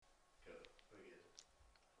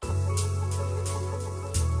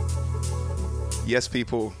Yes,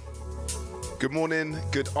 people. Good morning,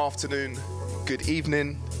 good afternoon, good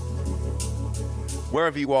evening,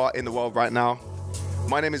 wherever you are in the world right now.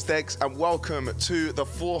 My name is Degs, and welcome to the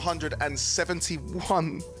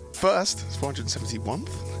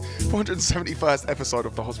 471st episode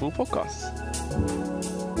of the Hospital Podcast.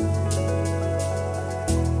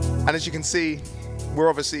 And as you can see, we're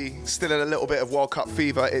obviously still in a little bit of World Cup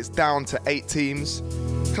fever. It's down to 8 teams.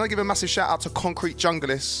 Can I give a massive shout out to Concrete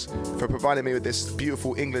Jungleist for providing me with this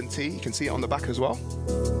beautiful England tee? You can see it on the back as well.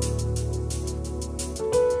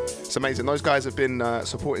 It's amazing. Those guys have been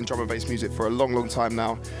supporting drum and bass music for a long, long time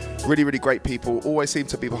now. Really, really great people. Always seem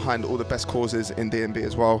to be behind all the best causes in D&B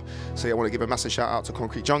as well. So yeah, I want to give a massive shout out to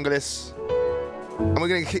Concrete Jungleist. And we're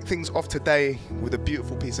going to kick things off today with a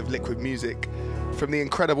beautiful piece of liquid music from the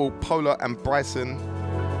incredible Polar and Bryson.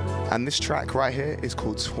 And this track right here is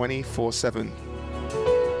called 24/7.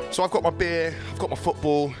 So I've got my beer, I've got my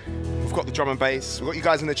football, we've got the drum and bass, we've got you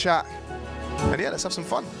guys in the chat. And yeah, let's have some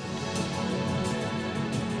fun.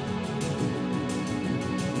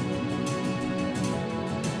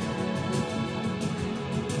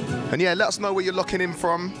 And yeah, let us know where you're locking in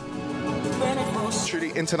from.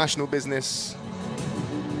 Truly international business.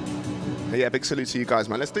 And yeah, big salute to you guys,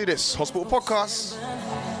 man. Let's do this. Hospital Podcast.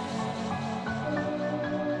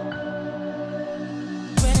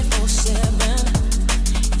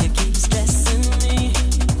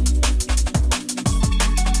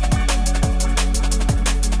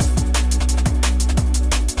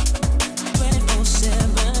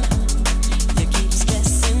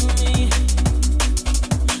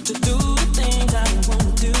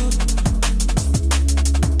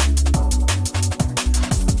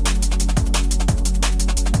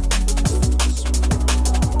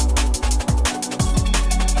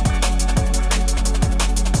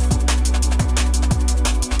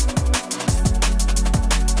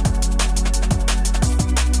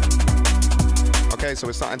 So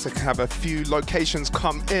we're starting to have a few locations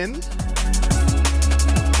come in.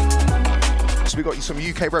 So we got you some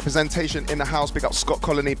UK representation in the house. Big up Scott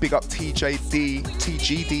Colony, big up TGD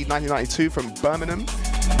 1992 from Birmingham.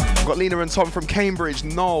 We've got Lena and Tom from Cambridge.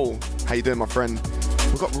 Noel, how you doing, my friend?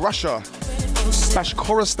 We've got Russia,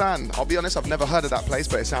 Bashkortostan. I'll be honest, I've never heard of that place,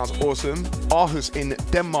 but it sounds awesome. Aarhus in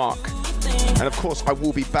Denmark. And of course, I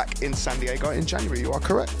will be back in San Diego in January. You are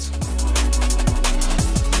correct.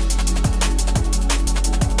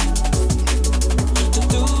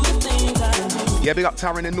 Yeah, big up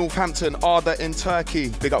Taryn in Northampton, Arda in Turkey.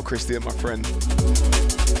 Big up Christian, my friend.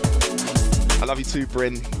 I love you too,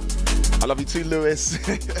 Bryn. I love you too, Lewis.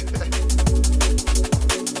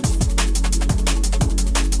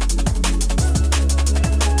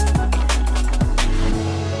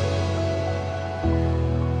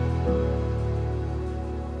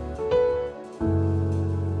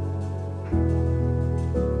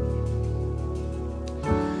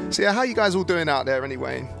 So yeah, how you guys all doing out there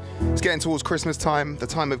anyway? It's getting towards Christmas time, the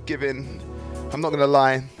time of giving. I'm not going to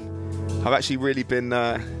lie, I've actually really been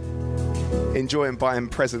enjoying buying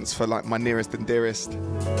presents for like my nearest and dearest.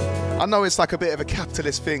 I know it's like a bit of a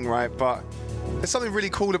capitalist thing, right? But there's something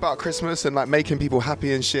really cool about Christmas and like making people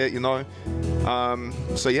happy and shit, you know?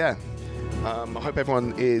 So yeah, I hope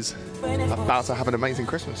everyone is about to have an amazing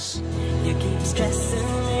Christmas. You keep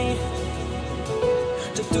stressing me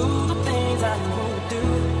to do the things I won't do.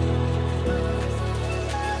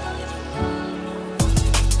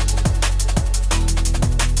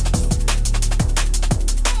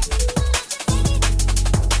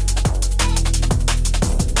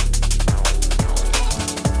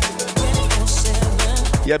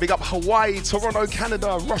 Yeah, big up Hawaii, Toronto,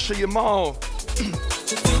 Canada, Russia, Yamal,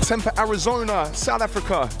 Tempe, Arizona, South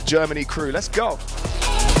Africa, Germany crew. Let's go.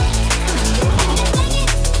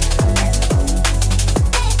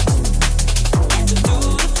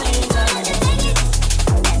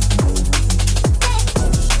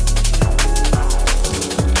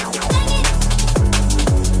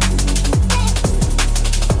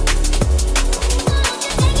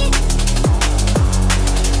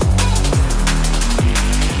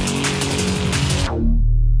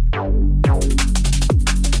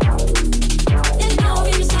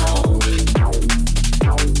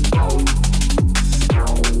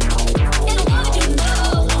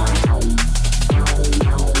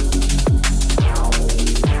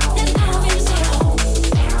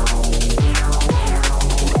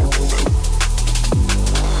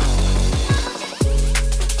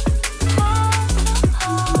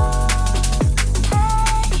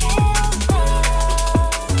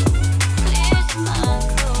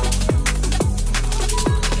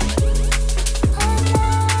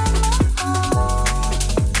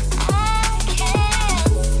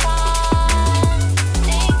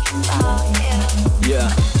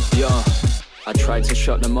 try to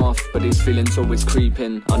shut them off, but these feelings always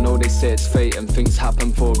creeping. I know they say it's fate and things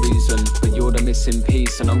happen for a reason, but you're the missing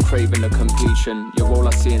piece and I'm craving the completion. You're all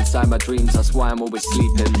I see inside my dreams, that's why I'm always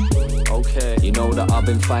sleeping. Okay, you know that I've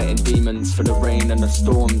been fighting demons for the rain and the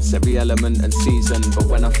storms, every element and season. But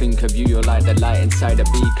when I think of you, you're like the light inside a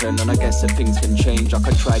beacon. And I guess that things can change, I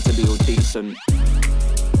could try to be all decent,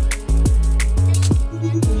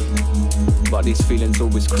 but these feelings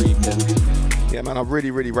always creeping. Yeah, man, I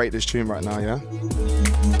really rate this tune right now, yeah?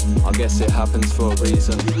 I guess it happens for a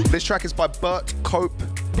reason. This track is by Bert, Cope,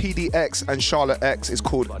 PDX and Charlotte X. It's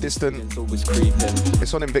called Distant. It's always creeping.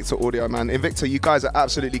 It's on Invicta Audio, man. Invicta, you guys are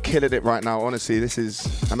absolutely killing it right now. Honestly, this is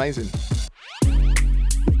amazing.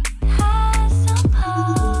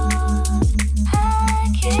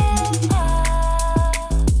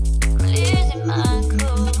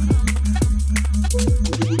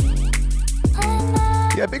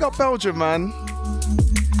 Yeah, big up Belgium, man.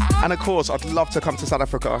 And of course, I'd love to come to South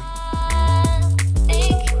Africa.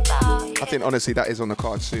 I think, honestly, that is on the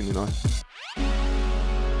card soon, you know.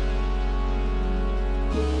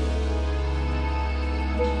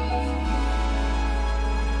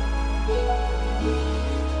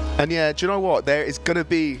 And yeah, do you know what? There is going to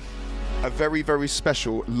be a very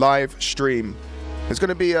special live stream. There's going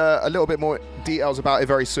to be a little bit more details about it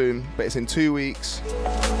very soon, but it's in 2 weeks.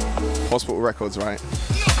 Hospital Records, right?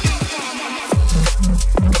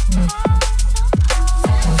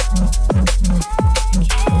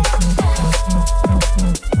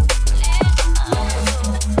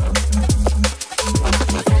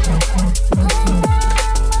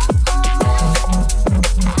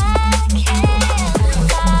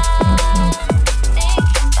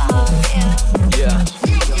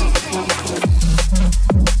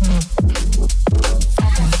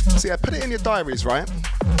 So yeah, put it in your diaries, right?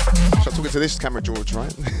 I'm talking to this camera, George,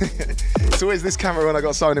 right? It's always this camera when I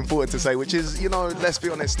got something important to say, which is, you know, let's be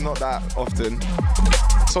honest, not that often.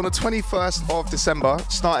 So on the 21st of December,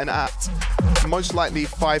 starting at most likely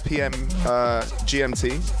 5 p.m.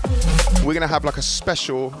 GMT, we're gonna have like a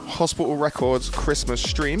special Hospital Records Christmas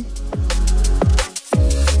stream.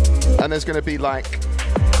 And there's gonna be like,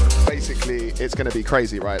 basically, it's going to be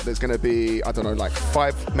crazy, right? There's going to be, I don't know, like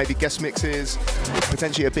 5 maybe guest mixes,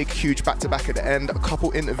 potentially a big, huge back-to-back at the end, a couple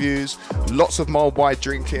interviews, lots of mild wine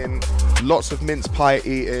drinking, lots of mince pie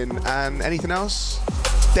eating, and anything else?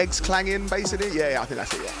 Degs clanging, basically? Yeah, I think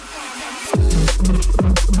that's it, yeah.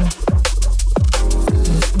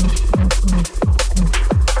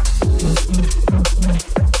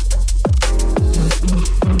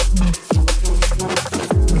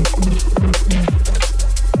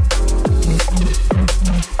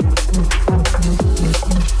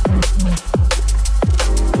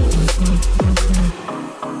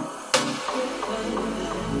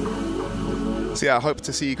 So yeah, I hope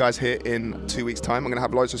to see you guys here in 2 weeks' time. I'm going to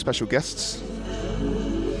have loads of special guests.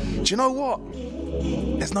 Do you know what?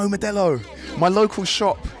 There's no Modelo. My local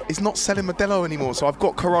shop is not selling Modelo anymore, so I've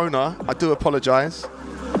got Corona. I do apologise.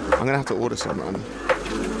 I'm going to have to order some, man.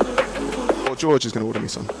 Or George is going to order me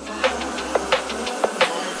some.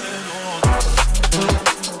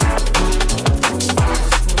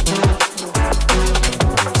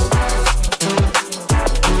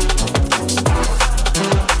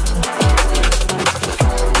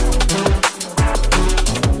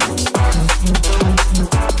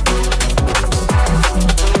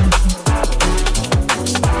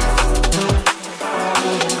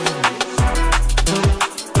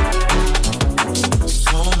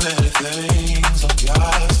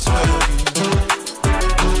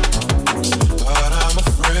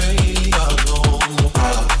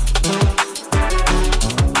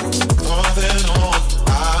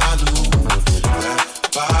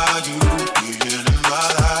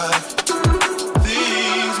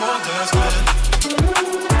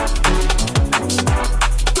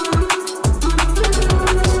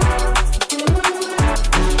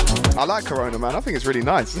 I like Corona, man. I think it's really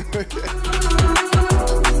nice.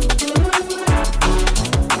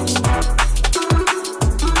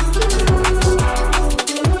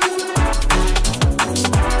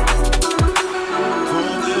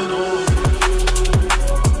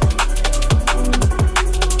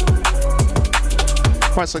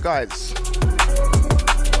 Right, so guys,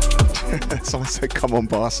 someone said, come on,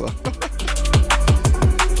 Barca.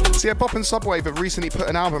 So yeah, Bop and Subwave have recently put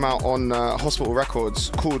an album out on Hospital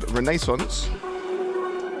Records called Renaissance.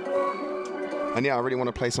 And yeah, I really want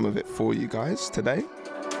to play some of it for you guys today.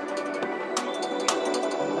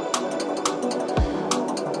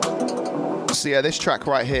 So yeah, this track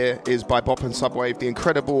right here is by Bop and Subwave, the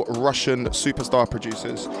incredible Russian superstar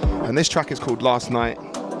producers. And this track is called Last Night.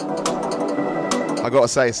 I gotta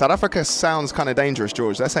say, South Africa sounds kind of dangerous,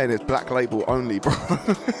 George. They're saying it's black label only, bro.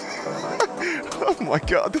 Oh my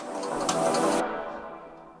God.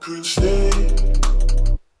 Could stay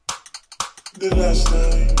the last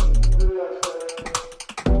night.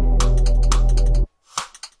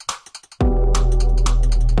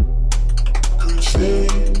 Could stay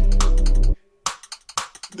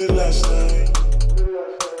the last night.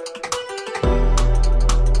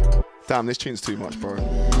 Damn, this tune's too much, bro.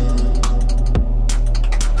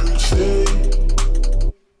 Could stay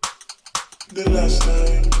the last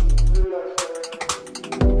night.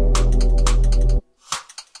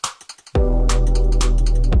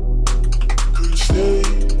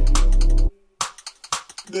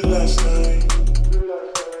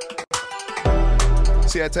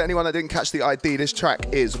 So yeah, to anyone that didn't catch the ID, this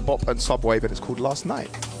track is Bop and Subwave and it's called Last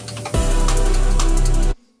Night.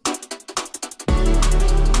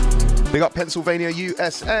 Big up Pennsylvania,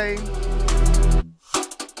 USA.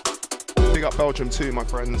 Big up Belgium too, my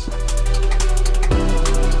friends.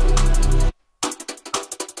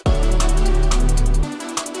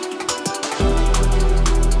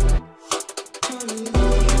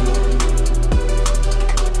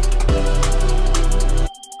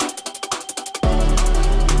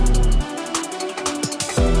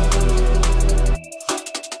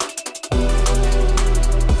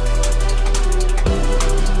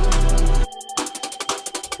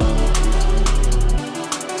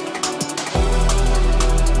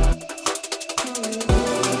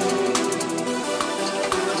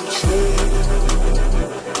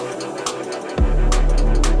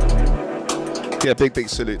 Yeah, big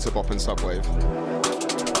salute to Bop and Subwave.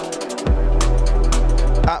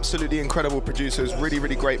 Absolutely incredible producers,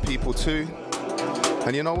 really great people too.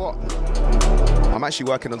 And you know what? I'm actually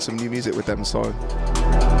working on some new music with them, so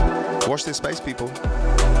watch this space, people.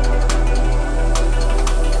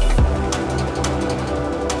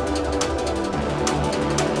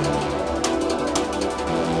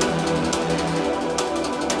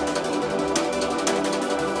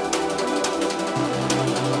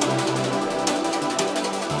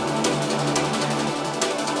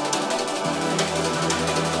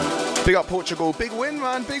 Big up Portugal, big win,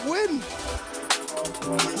 man, big win.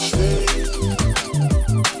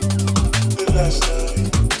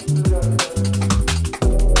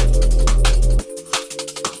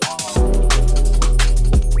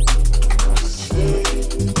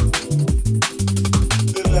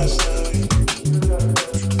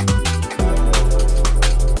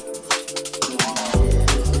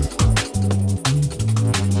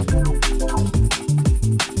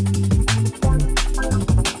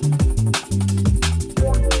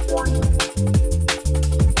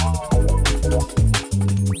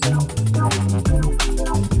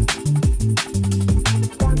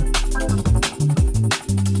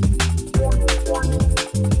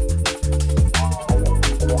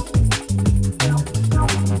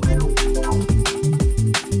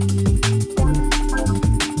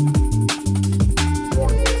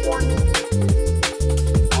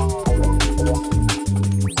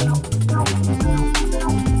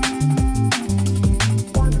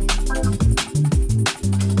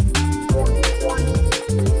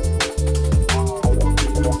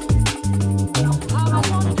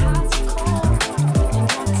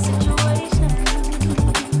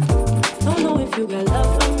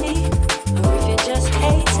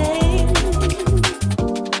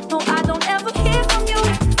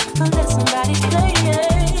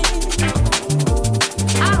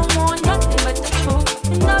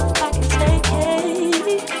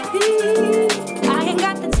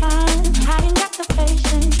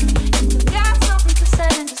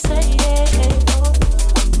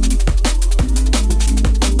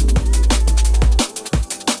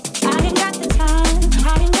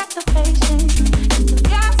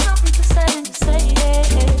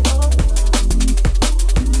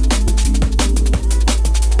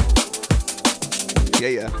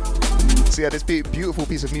 Yeah, this beautiful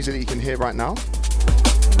piece of music that you can hear right now.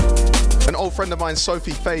 An old friend of mine, Sophie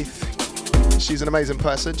Faith. She's an amazing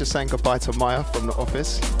person. Just saying goodbye to Maya from the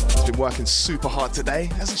office. She's been working super hard today,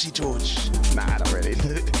 hasn't she, George? Nah, not really.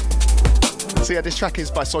 So yeah, this track is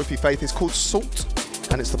by Sophie Faith. It's called Salt,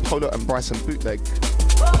 and it's the Polo and Bryson bootleg.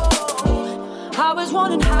 Oh, I was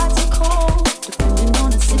wondering how to call, depending on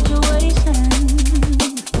the situation.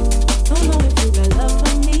 Don't know if you got love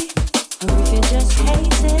for me, or if you're just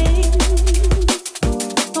hating.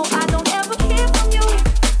 No, I don't ever hear from you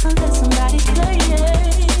unless somebody's playing.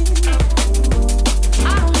 I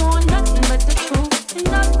don't want nothing but the truth, and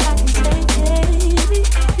nothing I can take it.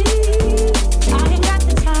 I ain't got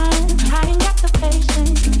the time, I ain't got the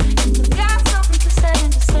patience. If you got something to say,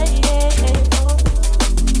 then just say it. Oh.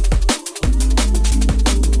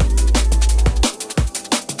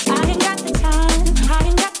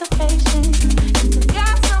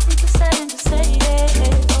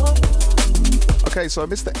 Okay, so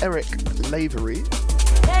Mr. Eric Lavery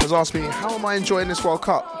has asked me, how am I enjoying this World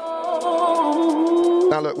Cup?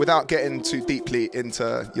 Now look, without getting too deeply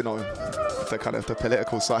into, you know, the kind of the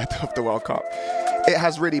political side of the World Cup, it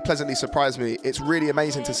has really pleasantly surprised me. It's really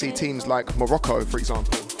amazing to see teams like Morocco, for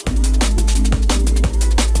example,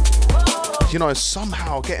 you know,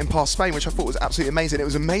 somehow getting past Spain, which I thought was absolutely amazing. It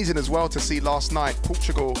was amazing as well to see last night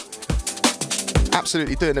Portugal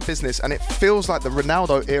absolutely doing the business, and it feels like the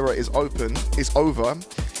Ronaldo era is over.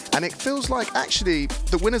 And it feels like actually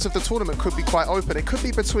the winners of the tournament could be quite open. It could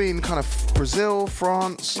be between kind of Brazil,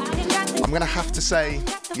 France. I'm going to have to say,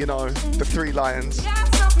 you know, the Three Lions.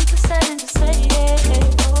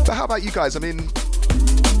 But how about you guys? I mean,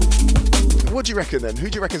 what do you reckon then? Who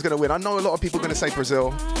do you reckon is going to win? I know a lot of people are going to say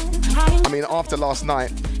Brazil. I mean, after last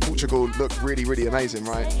night, Portugal looked really, really amazing,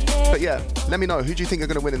 right? But yeah, let me know. Who do you think are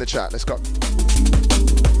going to win in the chat? Let's go.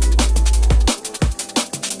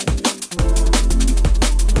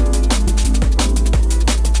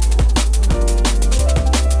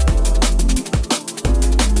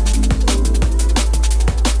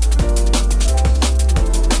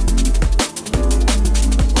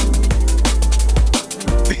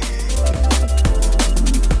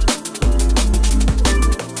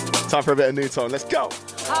 Time for a bit of new tone. Let's go.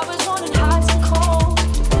 I was wondering how to call,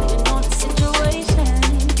 depending on the situation.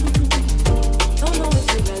 Don't know if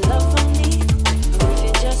you got love for me, or if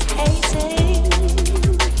you're just hating.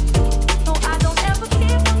 No, I don't ever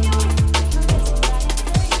hear from you.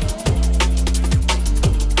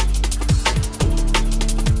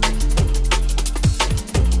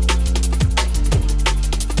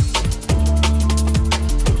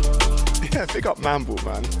 Yeah, big up Mamble,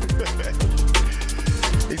 man.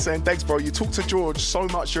 He's saying, thanks, bro. You talk to George so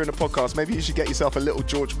much during the podcast. Maybe you should get yourself a little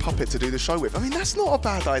George puppet to do the show with. I mean, that's not a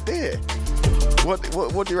bad idea. What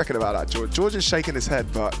do you reckon about that, George? George is shaking his head,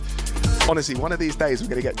 but honestly, one of these days we're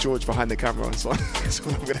going to get George behind the camera. So that's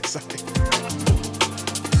what I'm going to say.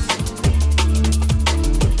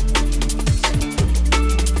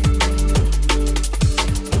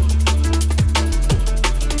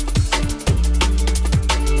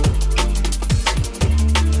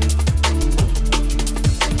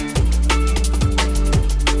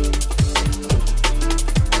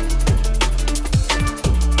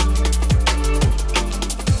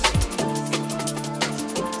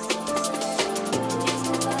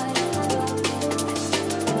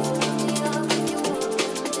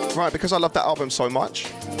 Right, because I love that album so much,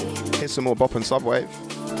 here's some more Bop and Subwave.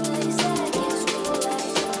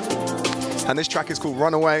 And this track is called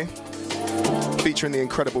Runaway, featuring the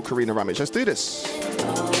incredible Karina Ramage. Let's do this.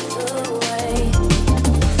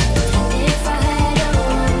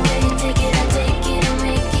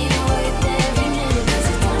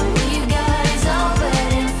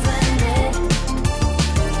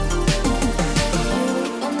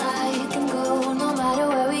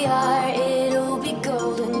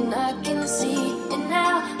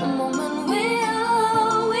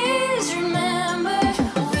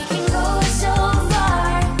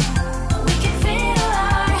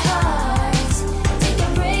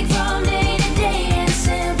 Break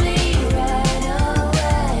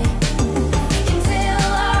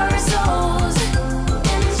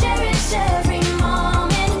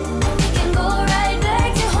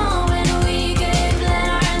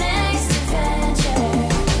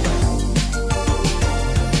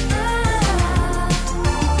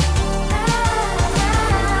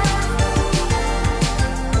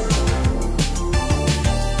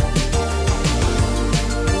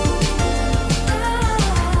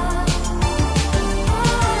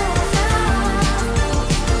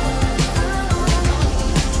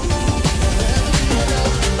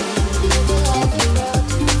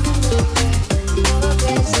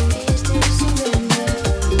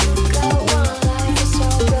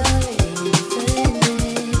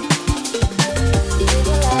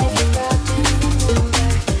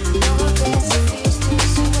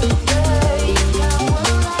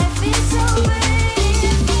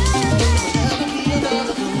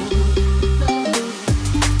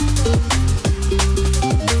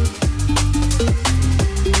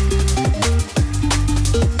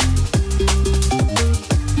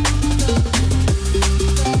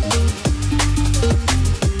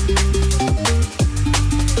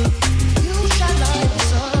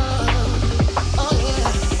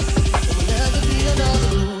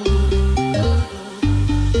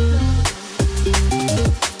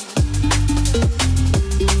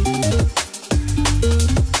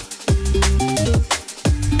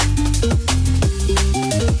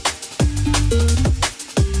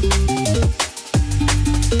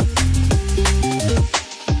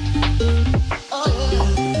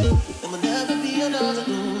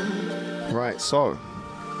So,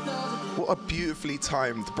 what a beautifully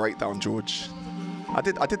timed breakdown, George. I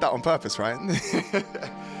did that on purpose, right?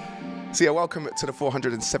 So yeah, welcome to the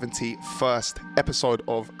 471st episode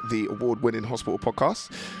of the award-winning Hospital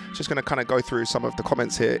Podcast. Just going to kind of go through some of the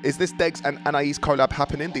comments here. Is this Degs and Anais collab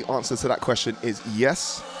happening? The answer to that question is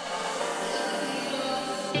yes.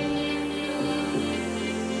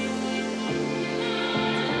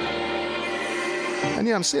 And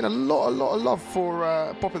yeah, I'm seeing a lot of love for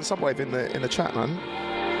Bop and Subwave in the chat,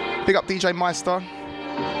 man. Big up DJ Meister.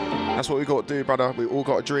 That's what we got to do, brother. We all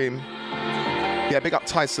got a dream. Yeah, big up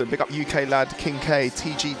Tyson, big up UK lad, King K,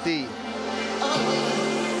 TGD.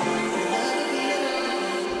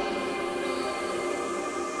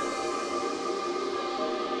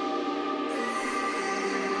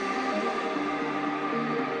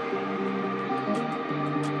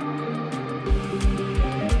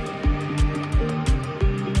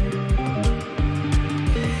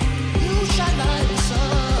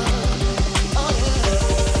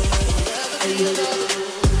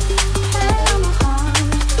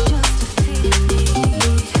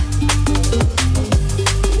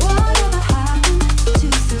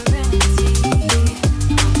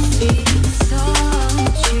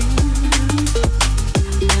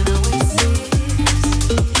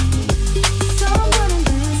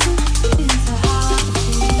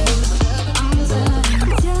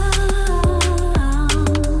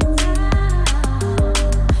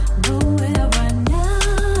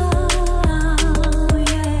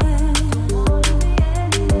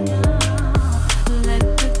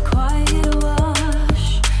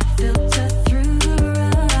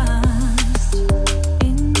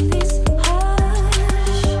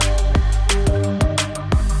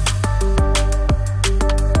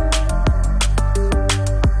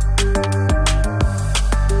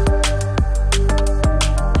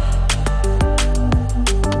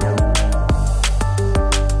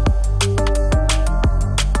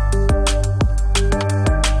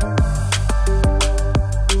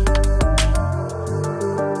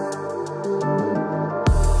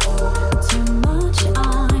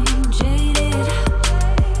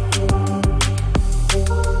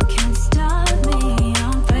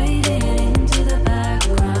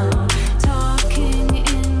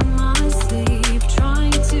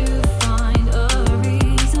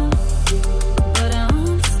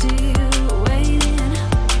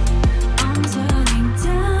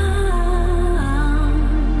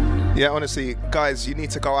 Yeah, honestly, guys, you need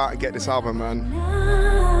to go out and get this album, man.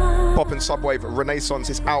 Bop and Subwave Renaissance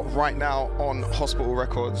is out right now on Hospital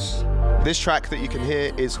Records. This track that you can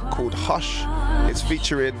hear is called Hush. It's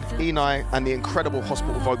featuring Enei and the incredible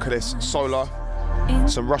Hospital vocalist Solar.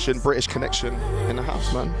 Some Russian-British connection in the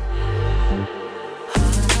house, man.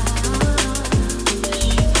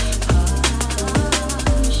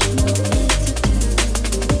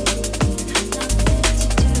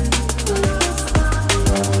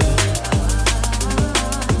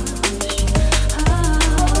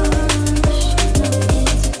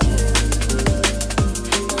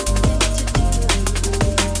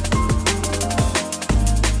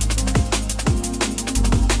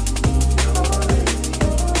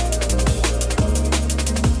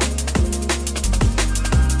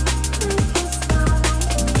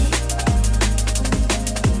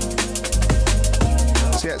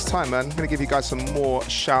 Time, man. I'm gonna give you guys some more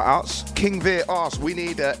shout outs. King Veer asks, we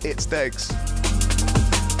need It's Degs.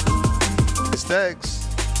 It's Degs.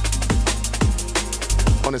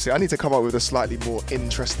 Honestly, I need to come up with a slightly more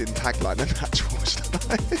interesting tagline than that, George.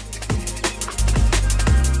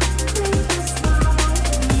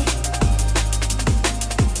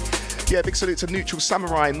 Yeah, big salute to Neutral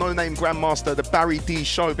Samurai, No Name Grandmaster, the Barry D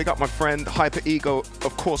Show. Big up my friend, Hyper Ego,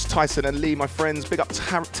 of course, Tyson and Lee, my friends. Big up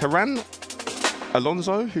Taran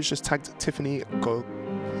Alonso, who's just tagged Tiffany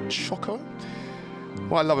Choco.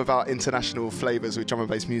 What I love about international flavors with drum and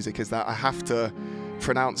bass music is that I have to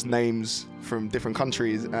pronounce names from different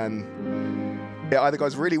countries, and it either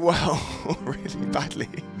goes really well or really badly.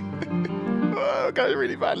 It goes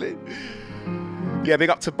really badly. Yeah, big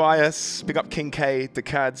up Tobias, big up King K, the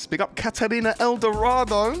Cads, big up Katarina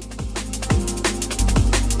Eldorado.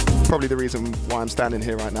 Probably the reason why I'm standing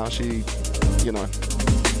here right now. She, you know,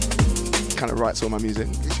 kind of writes all my music.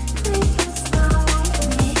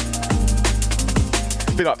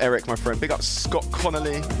 Big up Eric, my friend. Big up Scott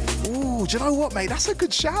Connolly. Ooh, do you know what, mate? That's a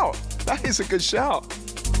good shout. That is a good shout.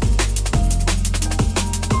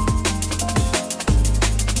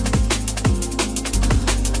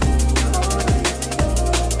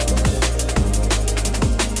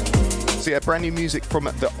 So yeah, brand new music from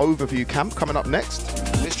the Overview camp coming up next.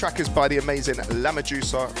 This track is by the amazing La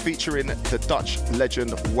Medusa featuring the Dutch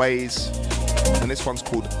legend Waze. and this one's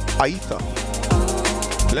called Aitha.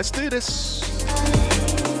 Let's do this.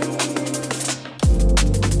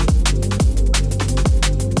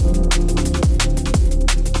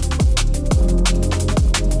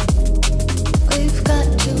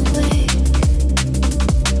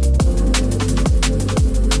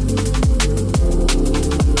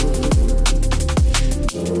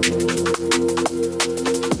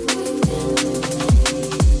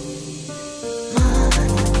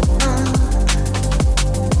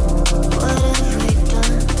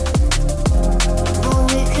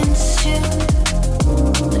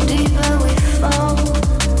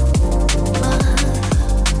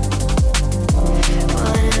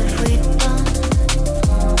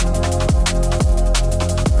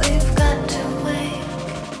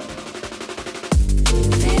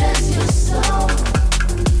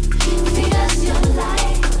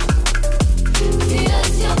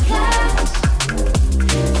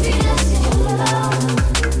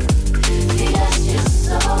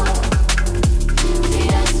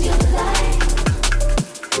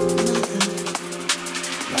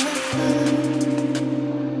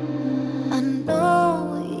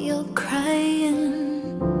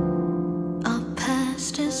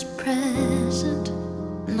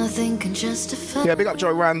 Yeah, big up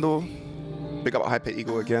Joe Randall. Big up Hyper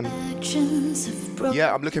Eagle again.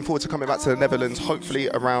 Yeah, I'm looking forward to coming back to the Netherlands, hopefully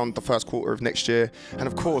around the first quarter of next year. And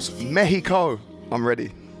of course, Mexico. I'm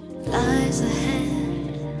ready. I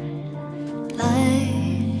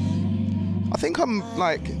think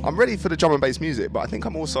I'm ready for the drum and bass music, but I think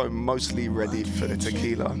I'm also mostly ready for the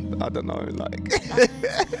tequila. I don't know, like.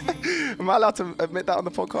 Am I allowed to admit that on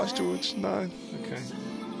the podcast, George? No? Okay.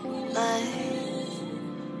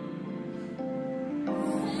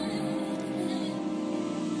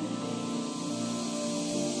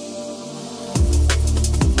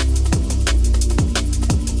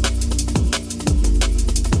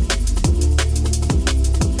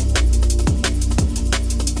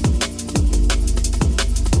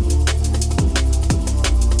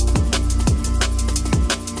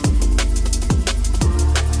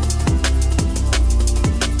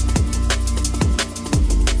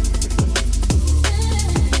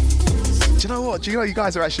 Do you know you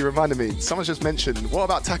guys are actually reminding me? Someone's just mentioned, what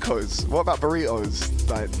about tacos? What about burritos?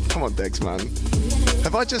 Like, come on, Degs, man.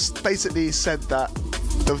 Have I just basically said that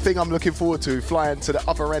the thing I'm looking forward to flying to the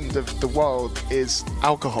other end of the world is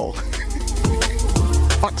alcohol?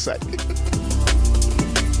 Fuck's sake.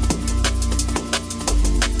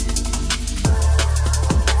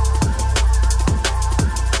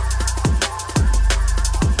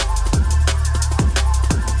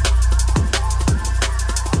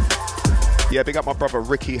 Yeah, big up my brother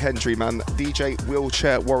Ricky Hendry, man. DJ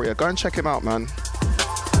Wheelchair Warrior. Go and check him out, man.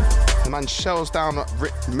 The man shells down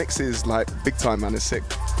mixes like big time, man. It's sick.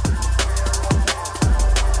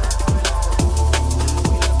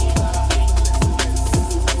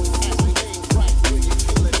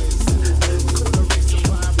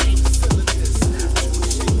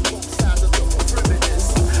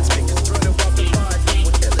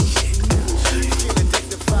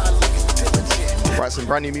 Some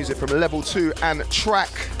brand new music from Level 2 and Track.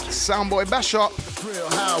 Soundboy Bash Up. Real,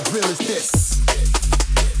 how real is this?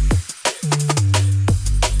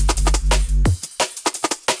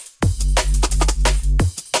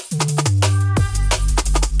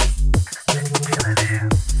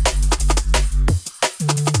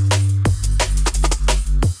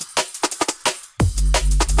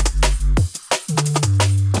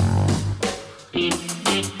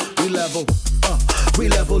 We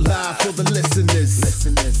level live for the listeners.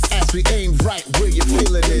 As we aim right where your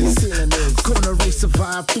feeling is. Gonna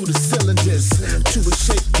resurvive through the cylinders. To a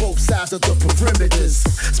shape both sides of the perimeters.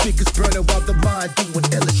 Speakers burning while the mind doing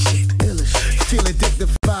illa shit. Feeling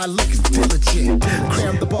dignified, looking diligent.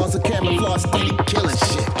 Cram the bars of camouflage, steady killing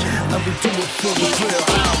shit. Let me do it for the real.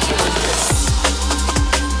 I'll feel this.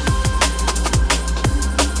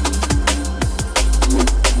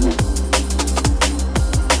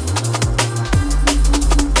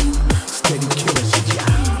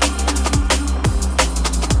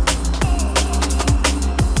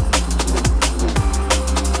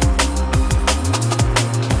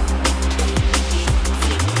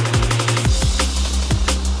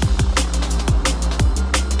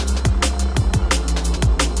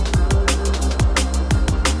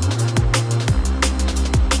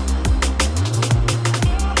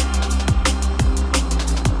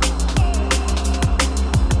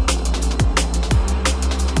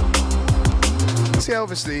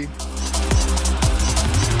 Obviously,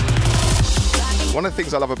 one of the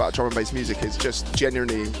things I love about drum and bass music is just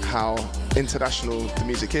genuinely how international the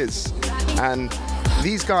music is. And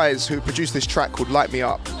These guys who produced this track called Light Me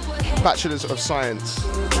Up, Bachelors of Science,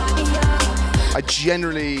 I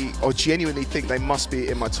genuinely think they must be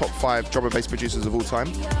in my top 5 drum and bass producers of all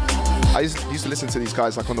time. I used to listen to these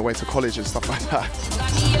guys like on the way to college and stuff like that.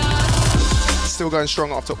 Still going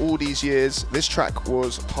strong after all these years. This track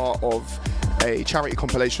was part of a charity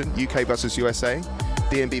compilation, UK versus USA,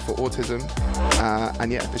 DMB for Autism.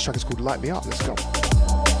 And yeah, this track is called Light Me Up. Let's go.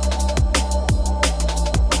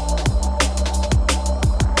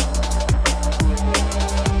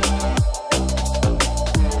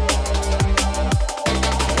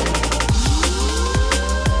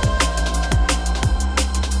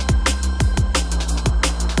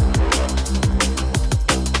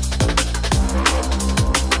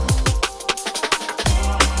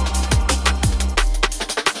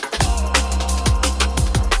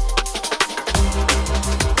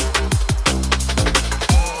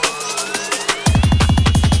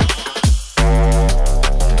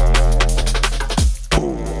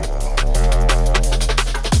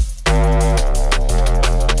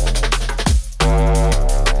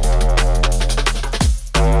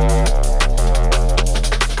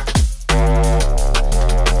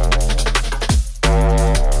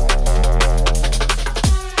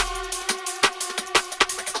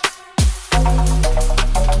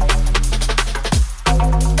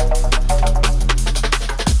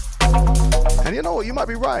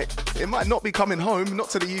 It might not be coming home, not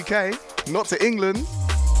to the UK, not to England,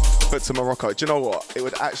 but to Morocco. Do you know what? It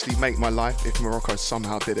would actually make my life if Morocco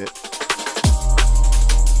somehow did it.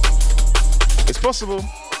 It's possible.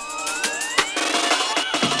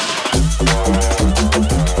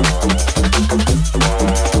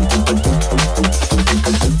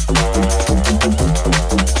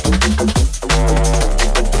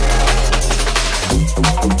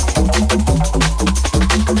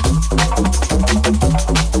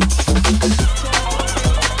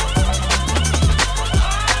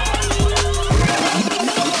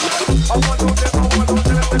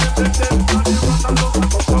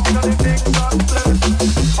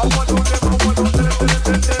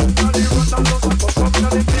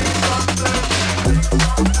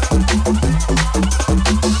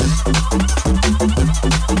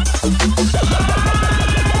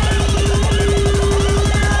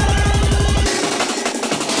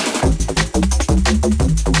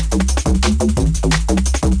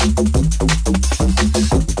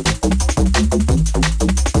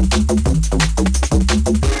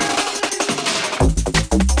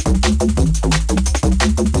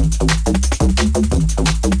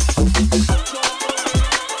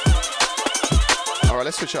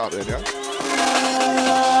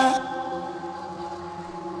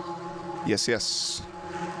 Yes.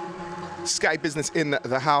 Sky Business in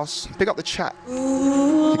the house. Pick up the chat.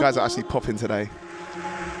 You guys are actually popping today.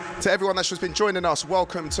 To everyone that's just been joining us,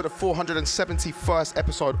 welcome to the 471st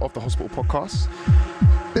episode of the Hospital Podcast.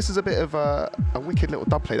 This is a bit of a wicked little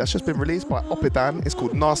dub play that's just been released by Opidan. It's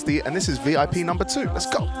called Nasty, and this is VIP number 2. Let's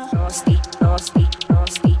go. Nasty, nasty,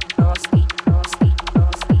 nasty, nasty.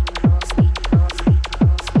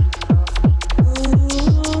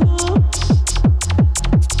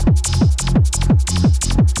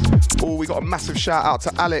 We got a massive shout out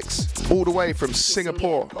to Alex, all the way from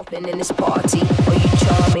Singapore. Popping in this party, are you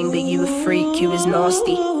charming, but you a freak, you is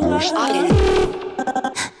nasty.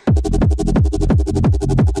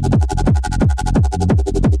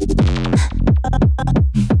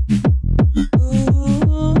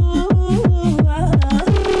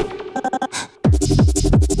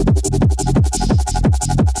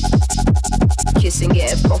 Kiss and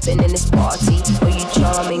get it popping in this party, are you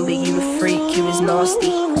charming, but you a freak, you is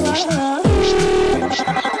nasty.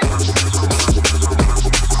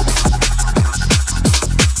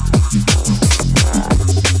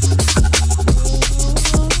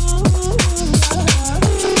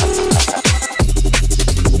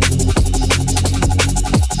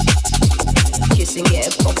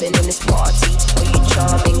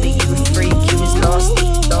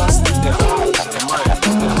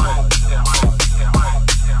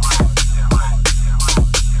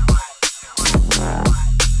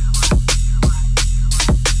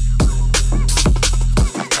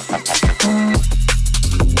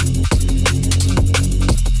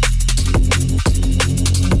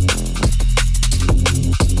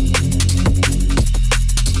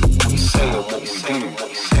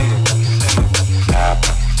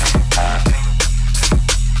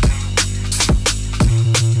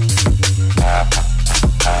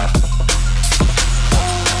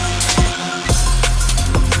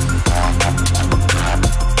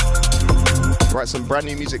 Some brand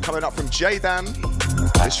new music coming up from J Dan.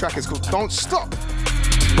 This track is called Don't Stop.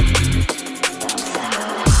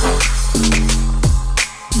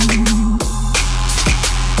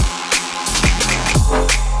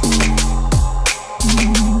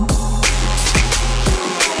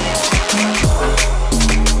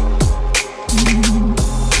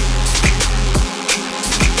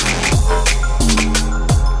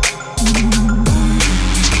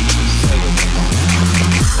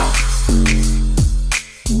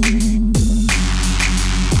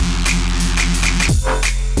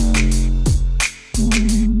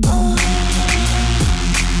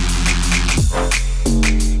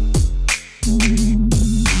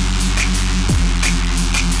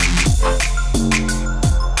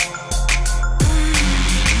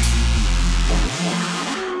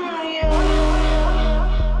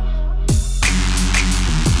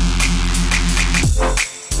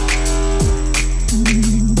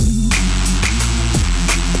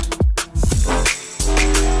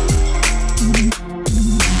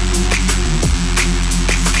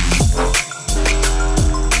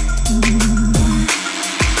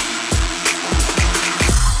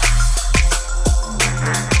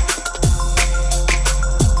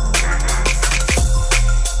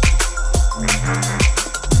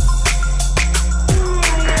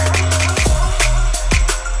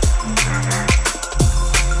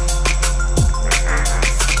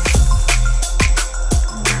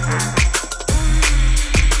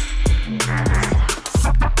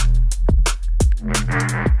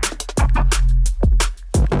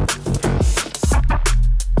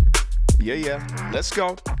 Let's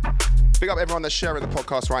go. Big up everyone that's sharing the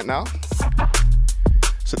podcast right now.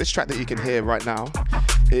 So this track that you can hear right now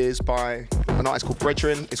is by an artist called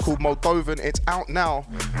Brethren. It's called Moldovan. It's out now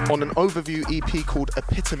on an overview EP called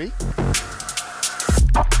Epitome.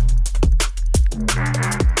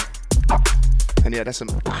 And yeah, there's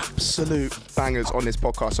some absolute bangers on this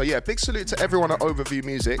podcast. So yeah, big salute to everyone at Overview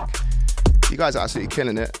Music. You guys are absolutely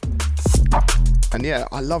killing it. And yeah,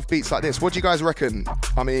 I love beats like this. What do you guys reckon?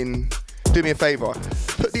 I mean, do me a favor.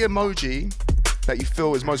 Put the emoji that you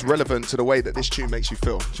feel is most relevant to the way that this tune makes you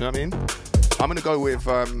feel. Do you know what I mean? I'm going to go with,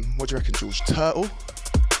 what do you reckon, George? Turtle?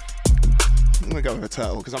 I'm going to go with a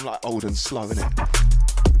turtle because I'm like old and slow, innit?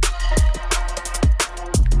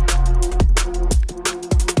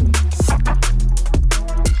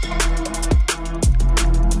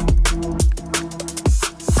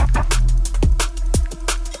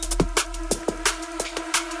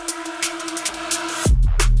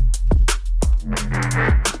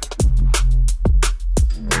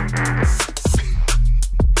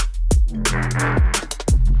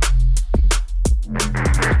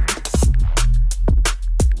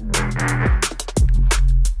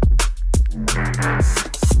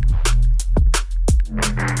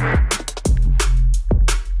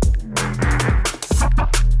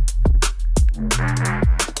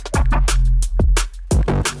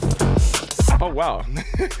 Wow,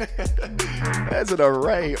 there's an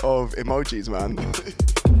array of emojis, man.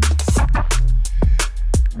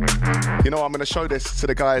 You know, I'm going to show this to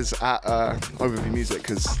the guys at Overview Music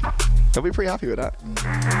because they'll be pretty happy with that.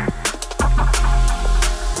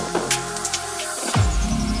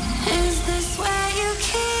 Is this where you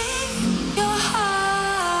keep your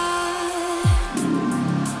heart?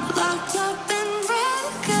 Locked up and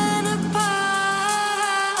broken apart.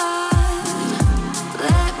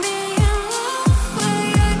 Let me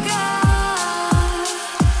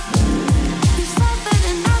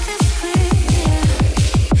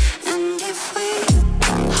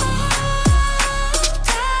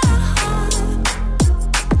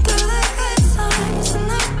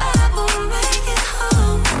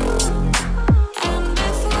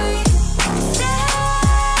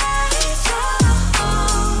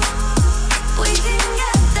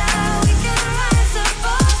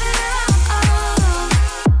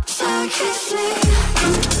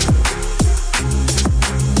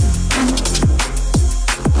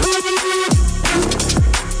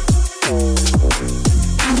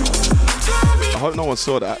I hope no one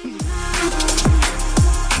saw that.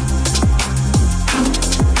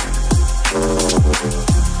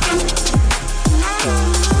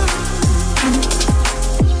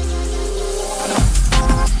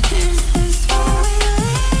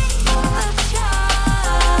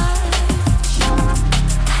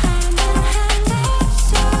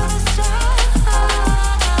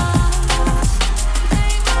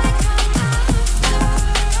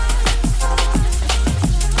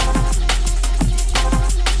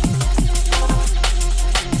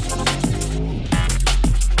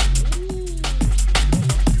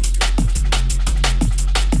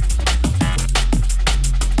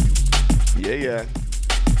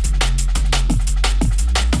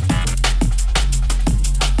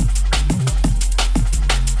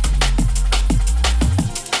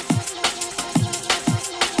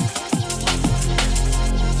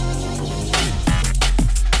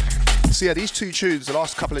 So yeah, these two tunes, the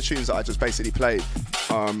last couple of tunes that I just basically played,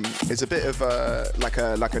 is a bit of like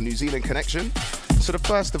a New Zealand connection. So the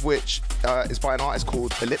first of which is by an artist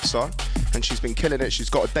called Ellipsa, and she's been killing it.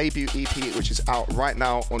 She's got a debut EP which is out right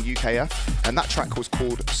now on UKF, and that track was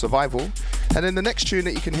called Survival. And then the next tune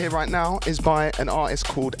that you can hear right now is by an artist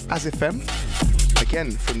called Azifem,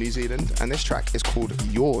 again from New Zealand, and this track is called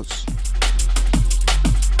Yours.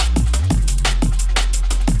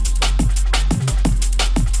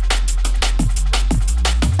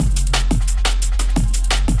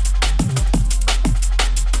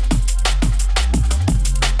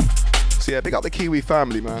 So yeah, big up the Kiwi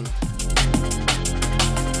family, man.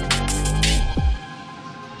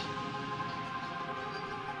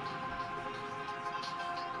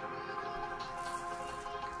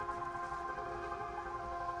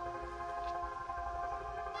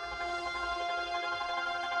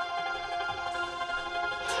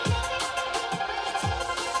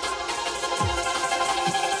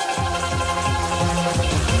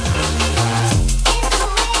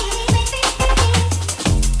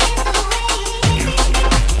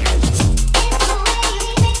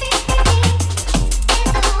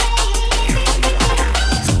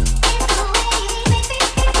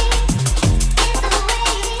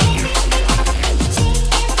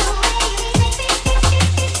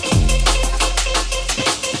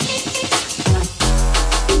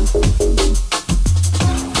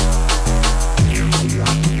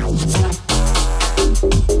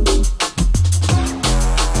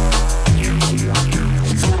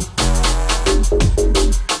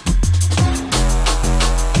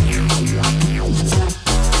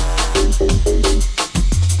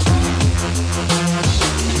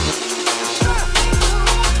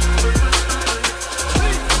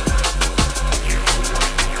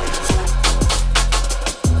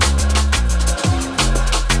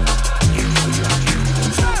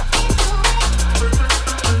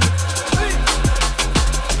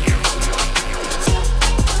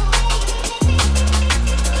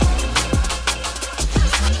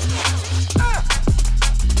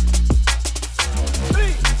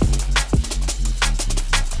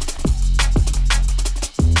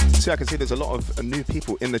 I can see there's a lot of new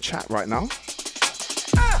people in the chat right now.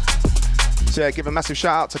 So yeah, give a massive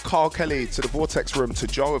shout out to Carl Kelly, to the Vortex Room, to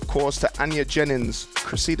Joe, of course, to Anya Jennings,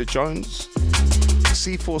 Cressida Jones.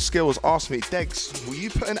 C4 Skills asked me, Degs, will you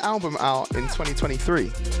put an album out in 2023?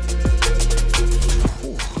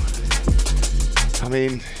 Ooh. I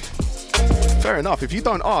mean, fair enough. If you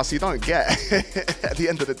don't ask, you don't get at the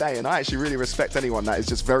end of the day. And I actually really respect anyone that is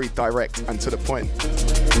just very direct and to the point.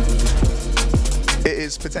 It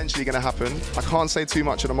is potentially going to happen. I can't say too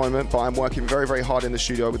much at the moment, but I'm working very, very hard in the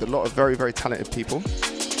studio with a lot of very, very talented people.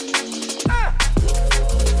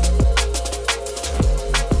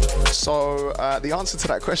 So the answer to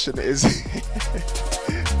that question is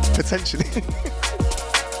potentially.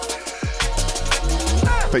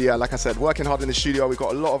 But yeah, like I said, working hard in the studio. We've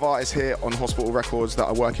got a lot of artists here on Hospital Records that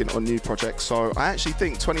are working on new projects. So I actually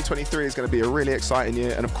think 2023 is going to be a really exciting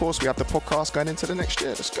year. And of course, we have the podcast going into the next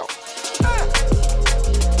year. Let's go.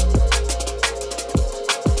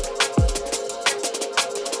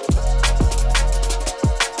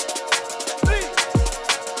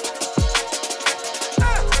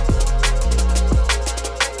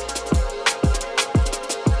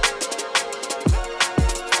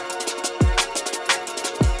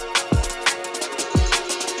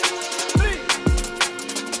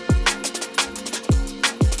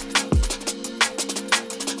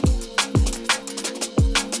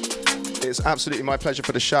 Absolutely my pleasure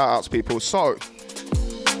for the shout outs, people. So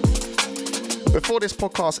before this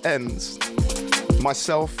podcast ends,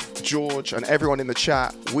 myself, George, and everyone in the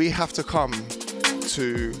chat, we have to come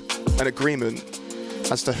to an agreement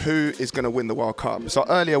as to who is going to win the World Cup. So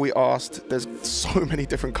earlier we asked, there's so many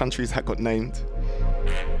different countries that got named.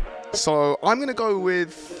 So I'm going to go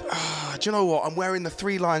with, do you know what? I'm wearing the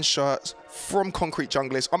 3 Lions shirts from Concrete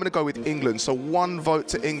Junglist. I'm going to go with England. So 1 vote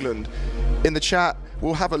to England. In the chat,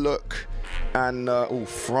 we'll have a look. And,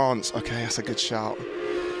 France. Okay, that's a good shout.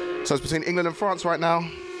 So it's between England and France right now.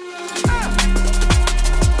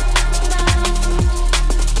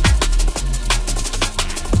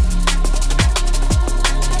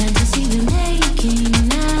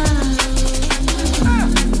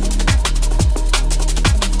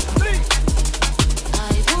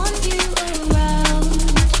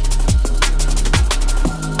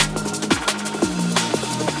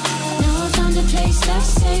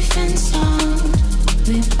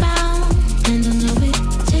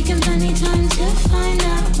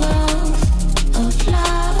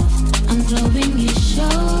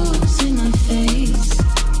 Shows in my face,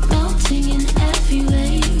 melting in every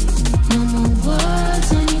way. No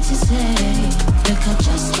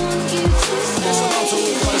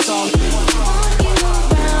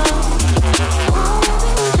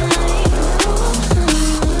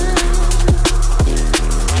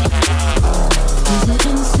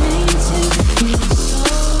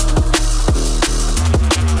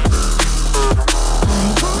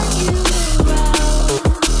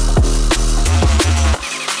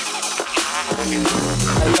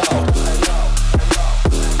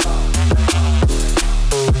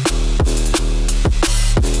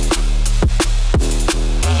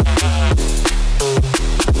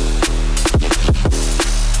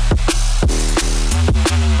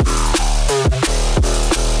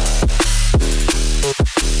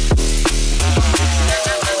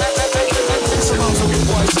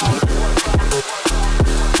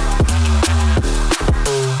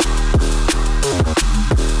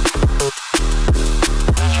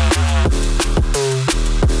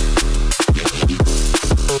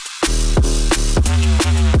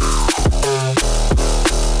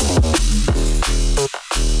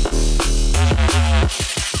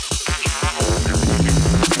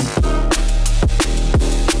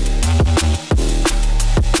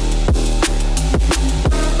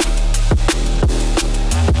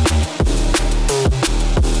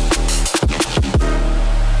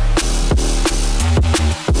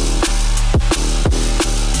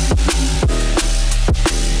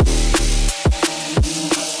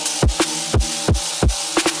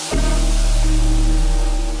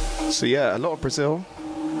So yeah, a lot of Brazil.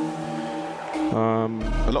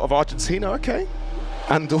 A lot of Argentina, okay.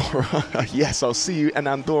 Andorra, yes, I'll see you in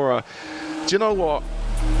Andorra. Do you know what?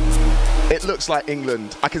 It looks like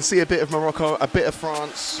England. I can see a bit of Morocco, a bit of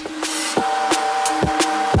France.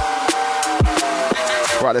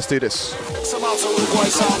 Right, let's do this.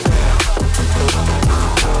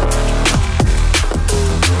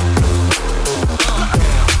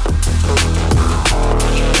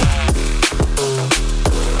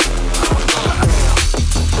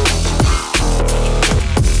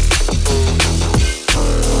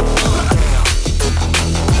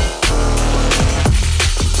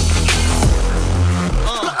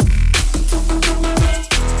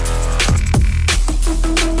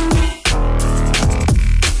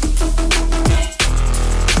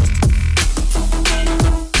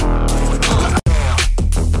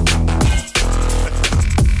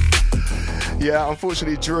 Yeah,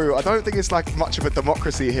 unfortunately, Drew, I don't think it's like much of a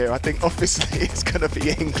democracy here. I think obviously it's going to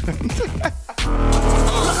be England.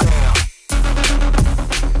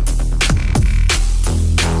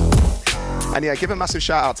 And yeah, give a massive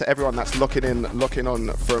shout out to everyone that's locking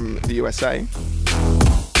on from the USA.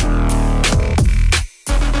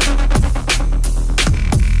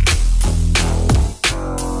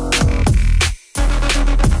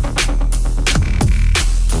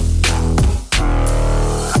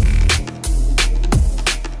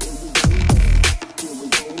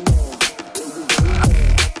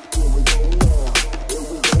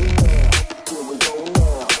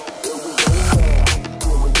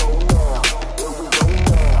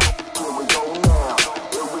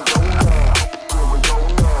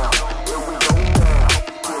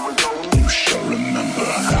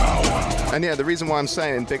 And yeah, the reason why I'm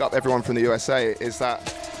saying big up everyone from the USA is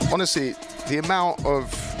that, honestly, the amount of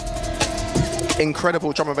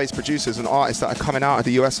incredible drum and bass producers and artists that are coming out of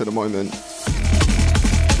the US at the moment,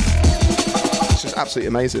 it's just absolutely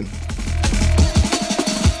amazing.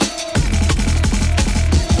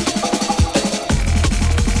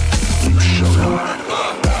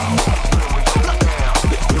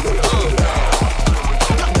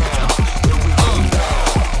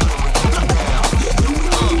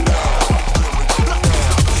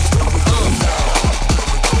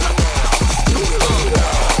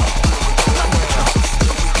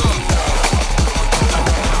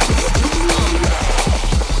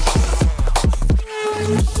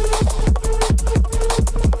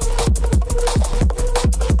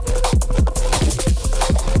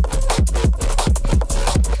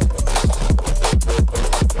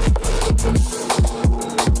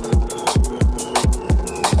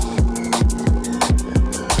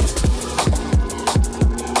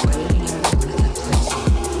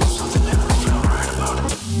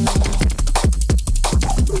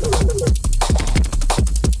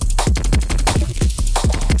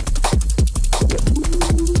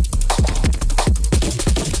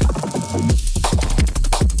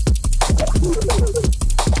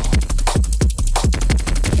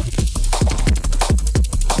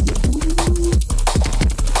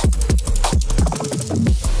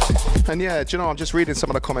 And yeah, do you know, I'm just reading some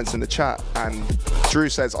of the comments in the chat, and Drew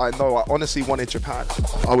says, I know, I honestly wanted Japan.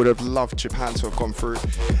 I would have loved Japan to have gone through.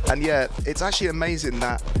 And yeah, it's actually amazing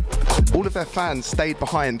that all of their fans stayed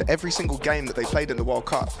behind every single game that they played in the World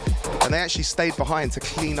Cup. And they actually stayed behind to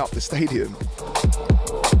clean up the stadium.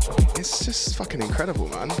 It's just fucking incredible,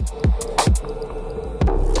 man.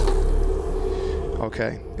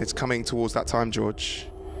 Okay, it's coming towards that time, George.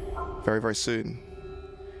 Very, very soon.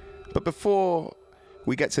 But before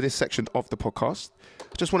we get to this section of the podcast,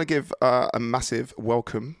 I just want to give a massive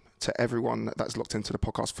welcome to everyone that's locked into the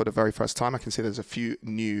podcast for the very first time. I can see there's a few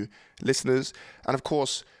new listeners. And of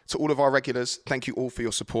course, to all of our regulars, thank you all for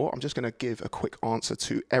your support. I'm just going to give a quick answer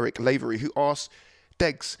to Eric Lavery, who asked,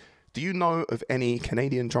 Degs, do you know of any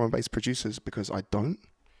Canadian drum and bass producers? Because I don't.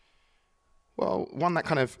 Well, one that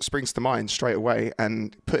kind of springs to mind straight away,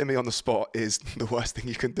 and putting me on the spot is the worst thing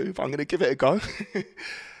you can do, but I'm going to give it a go.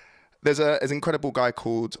 There's an incredible guy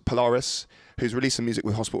called Polaris, who's released some music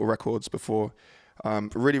with Hospital Records before.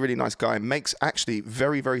 Really, really nice guy. Makes actually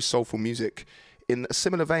very, very soulful music in a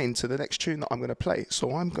similar vein to the next tune that I'm going to play.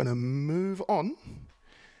 So I'm going to move on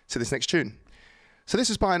to this next tune. So this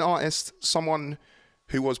is by an artist, someone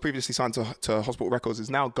who was previously signed to Hospital Records, is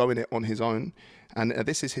now going it on his own. And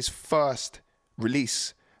this is his first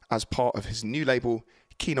release as part of his new label,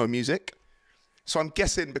 Kino Music. So I'm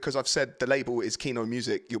guessing, because I've said the label is Kino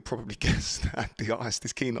Music, you'll probably guess that the artist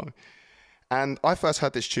is Kino. And I first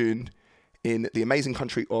heard this tune in the amazing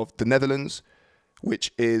country of the Netherlands,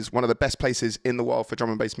 which is one of the best places in the world for drum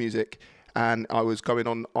and bass music. And I was going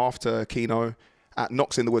on after Kino at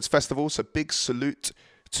Knocks in the Woods Festival. So big salute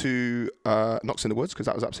to Knocks in the Woods because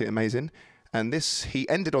that was absolutely amazing. And he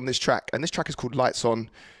ended on this track, and this track is called Lights On.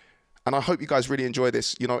 And I hope you guys really enjoy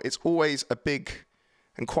this. You know, it's always a big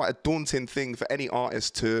and quite a daunting thing for any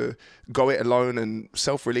artist to go it alone and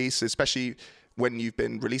self-release, especially when you've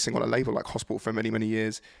been releasing on a label like Hospital for many, many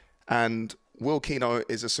years. And Will Kino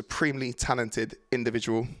is a supremely talented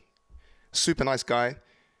individual, super nice guy.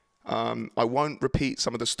 I won't repeat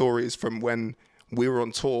some of the stories from when we were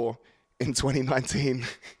on tour in 2019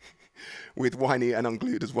 with Whiny and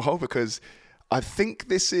Unglued as well, because I think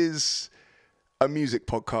this is a music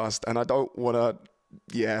podcast and I don't want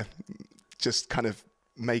to, just kind of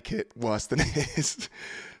make it worse than it is.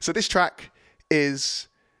 So this track is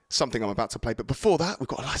something I'm about to play, but before that, we've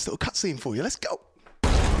got a nice little cutscene for you. Let's go.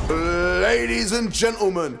 Ladies and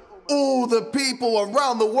gentlemen, all the people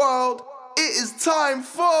around the world, it is time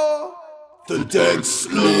for the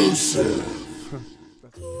Dexclusive.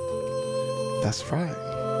 That's right.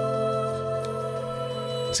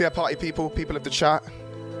 So yeah, party people of the chat,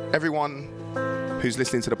 everyone who's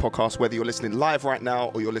listening to the podcast, whether you're listening live right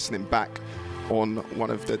now or you're listening back on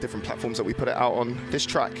one of the different platforms that we put it out on, this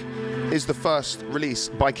track is the first release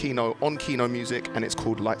by Kino on Kino Music, and it's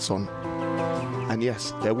called Lights On. And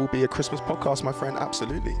yes, there will be a Christmas podcast, my friend,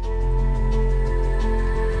 absolutely.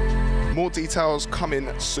 More details coming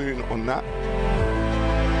soon on that.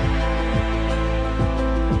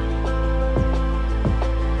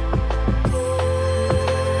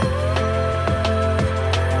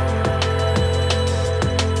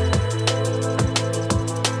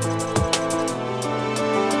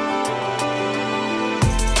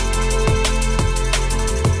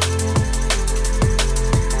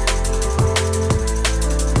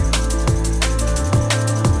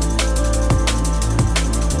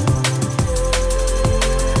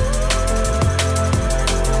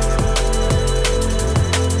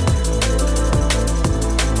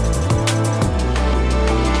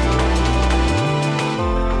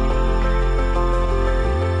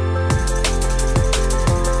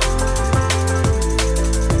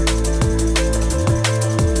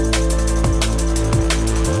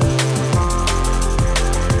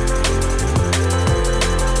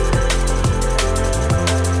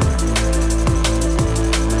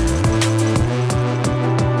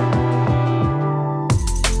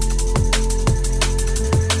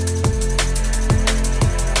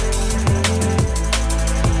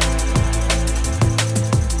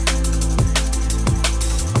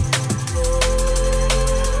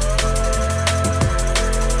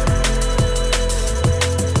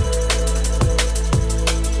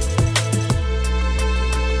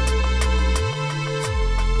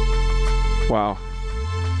 Wow.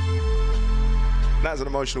 That is an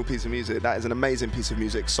emotional piece of music. That is an amazing piece of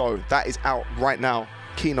music. So that is out right now.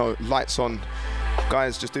 Kino, Lights On.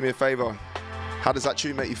 Guys, just do me a favor. How does that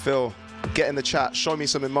tune make you feel? Get in the chat. Show me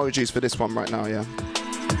some emojis for this one right now, yeah?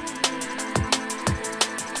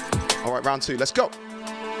 All right, round two. Let's go.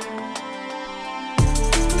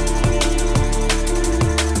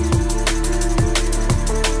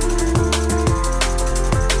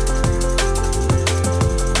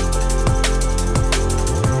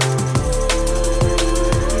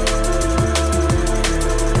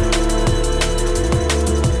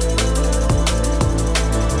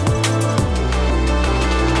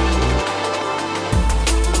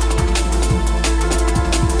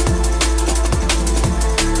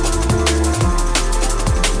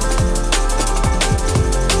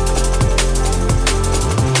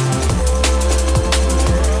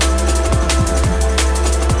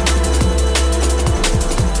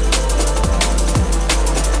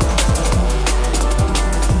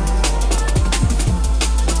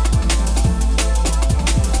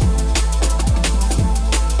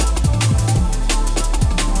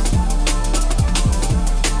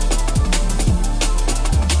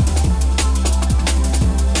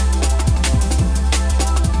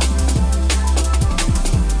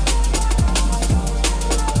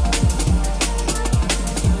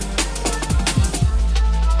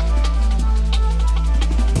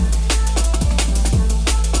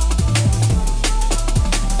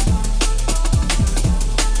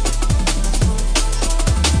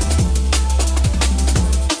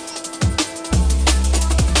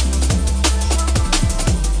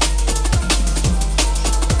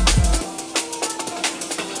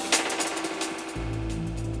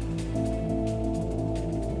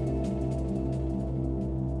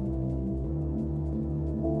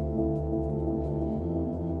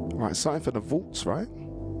 Right, something for the vaults, right?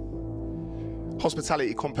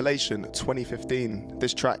 Hospitality Compilation 2015.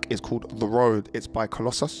 This track is called The Road. It's by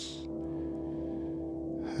Colossus.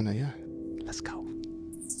 And yeah, let's go.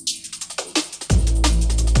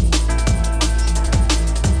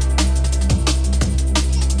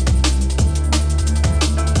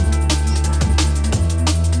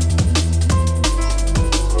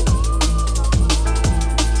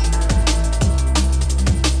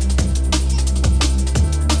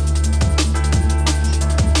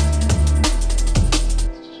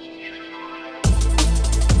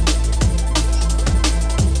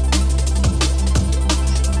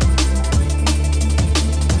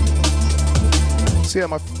 So yeah,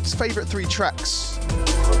 my favourite 3 tracks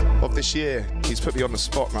of this year. He's put me on the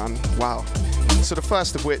spot, man. Wow. So the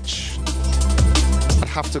first of which, I'd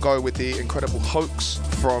have to go with the incredible Hoax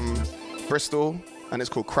from Bristol, and it's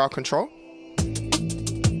called Crowd Control.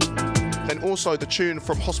 Then also the tune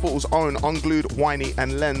from Hospital's own Unglued, Whiny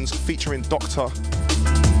and Lens featuring Doctor.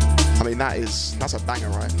 I mean, that's a banger,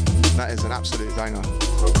 right? That is an absolute banger.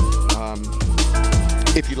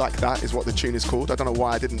 If You Like That is what the tune is called. I don't know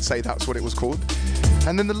why I didn't say that's what it was called.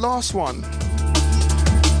 And then the last one.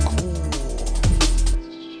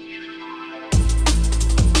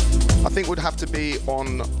 I think would have to be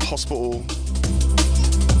on Hospital.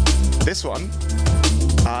 This one.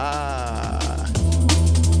 I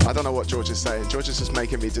don't know what George is saying. George is just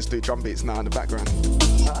making me just do drum beats now in the background.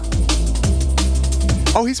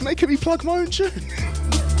 Oh, he's making me plug my own tune.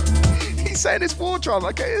 He's saying it's war drum.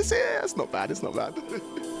 Okay, it's not bad. It's not bad.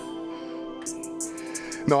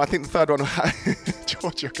 No, I think the third one.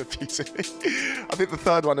 George, you're confusing me. I think the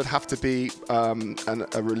third one would have to be a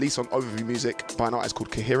release on Overview Music by an artist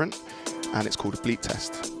called Coherent, and it's called Bleep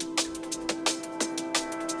Test.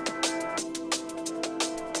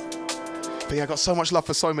 But yeah, I got so much love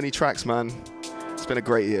for so many tracks, man. It's been a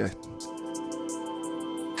great year.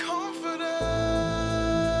 Confidence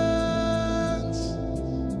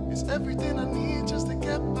is everything I need just to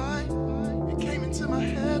get by. It came into my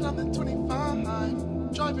head on the 25.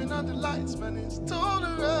 Driving under lights, man, it's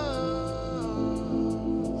tolerance.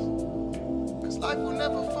 Cause life will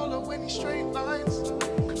never follow any straight lines.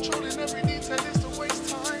 Controlling every detail is to waste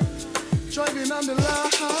time. Driving under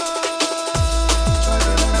lights.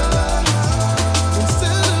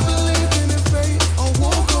 Instead of believing in fate, I'll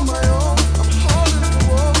walk on my own. I'm harder for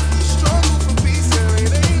war. Struggle for peace, there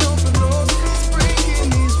it ain't open doors. It's breaking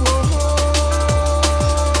these walls.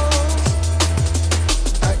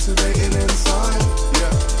 Activating inside.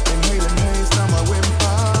 Inhaling haze down my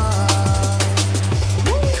windpipe.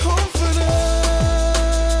 Confidence,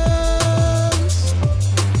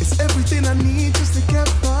 it's everything I need just to get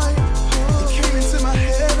by. It came into my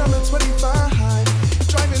head on the 25 high.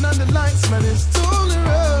 Driving under lights, man, it's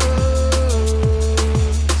tolerance.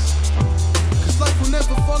 Cause life will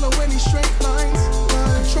never follow any straight lines.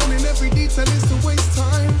 Controlling every detail is to waste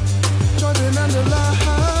time. Driving under lights.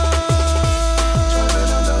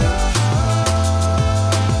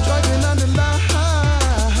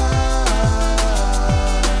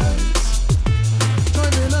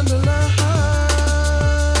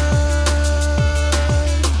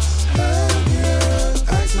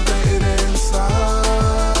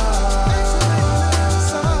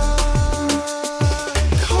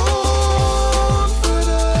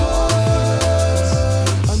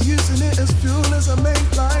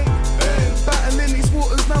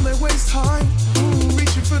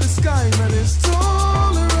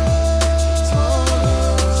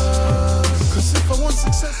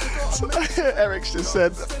 Eric's just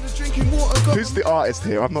said, who's the artist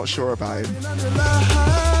here? I'm not sure about him.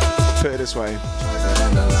 Put it this way,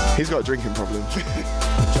 he's got a drinking problem.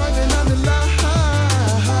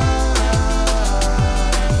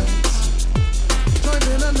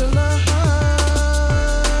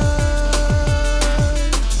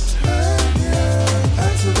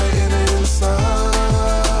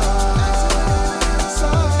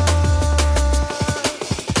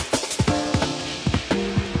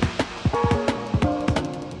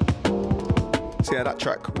 Yeah, that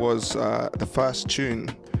track was the first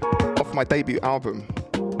tune off my debut album.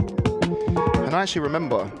 And I actually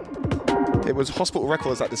remember it was Hospital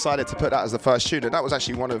Records that decided to put that as the first tune, and that was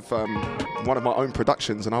actually one of my own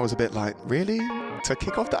productions, and I was a bit like, really? To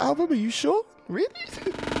kick off the album? Are you sure? Really?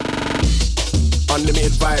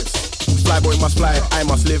 Unlimited vibes. Flyboy must fly, I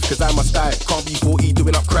must live cause I must die. Can't be 40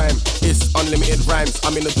 doing up crime. It's unlimited rhymes,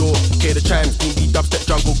 I'm in the door, hear the chimes. DB, dubstep,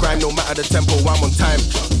 jungle, grime, no matter the tempo, I'm on time.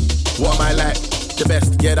 What am I like? The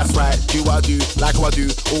best, yeah that's right. Do what I do, like how I do.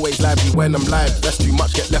 Always lively when I'm live. That's too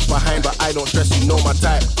much, get left behind, but I don't stress, you know my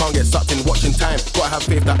type. Can't get sucked in watching time. Gotta have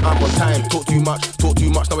faith that I'm on time. Talk too much,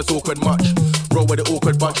 now it's awkward much. Roll with the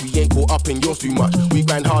awkward bunch, we ain't caught up in yours too much. We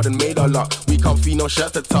grind hard and made our luck. We comfy, no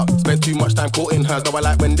shirts to tuck. Spend too much time caught in hers. Now I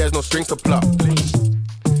like when there's no strings to pluck.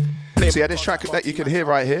 So yeah, this track that you can hear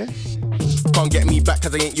right here. Can't get me back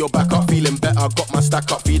cause I ain't your backup. Feeling better, got my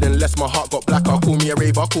stack up. Feeling less, my heart got blacker. Call me a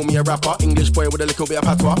raver, call me a rapper. English boy with a little bit of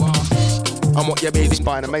patois. I'm what you're It's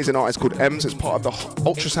by an amazing artist called Ems. It's part of the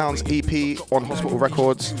Ultrasounds EP on Hospital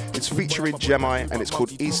Records. It's featuring Gemini and it's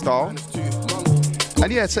called E-Style.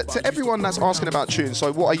 And yeah, to everyone that's asking about tunes,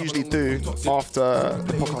 so what I usually do after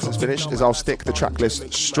the podcast is finished is I'll stick the track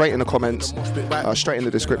list straight in the comments, straight in the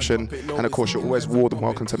description, and of course you're always more than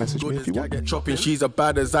welcome to message me if you want. Chopping, she's as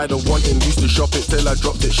bad as I don't want it. Used to shop it till I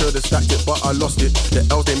dropped it, should've stacked it, but I lost it. The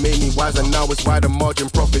L's they made me wise, and now it's wide and margin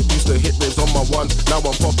profit. Used to hit waves on my one, now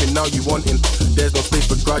I'm popping, now you wanting. There's no space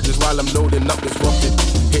for grudges while I'm loading up this rocket.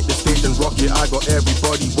 Hit the stage and rock it, I got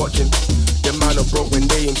everybody watching. Them man are broke when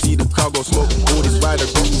they see the car go smoke. All this ride I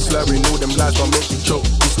got me slurring, all them lies gon' make you choke.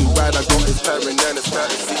 This new ride I got is pairing, then it's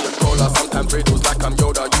fantasy and cola. Sometimes riddles like I'm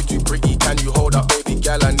Yoda, you too pretty, can you hold up? Baby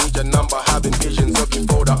gal, I need your number, having visions of you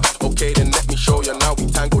fold up. Okay, then let me show you, now we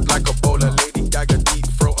tangled like a bowler. Lady Gaga deep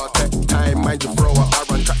throat, I take time, mind you throw up. I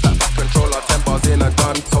run tracks like back controller, 10 bars in a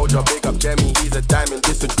gun. Told ya, big up Jemmy, he's a diamond,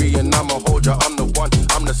 disagree and I'ma hold ya. I'm the one,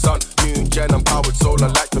 I'm the son, new gen, I'm powered solar.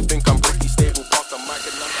 Like to think I'm pretty stable, past the mic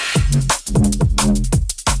and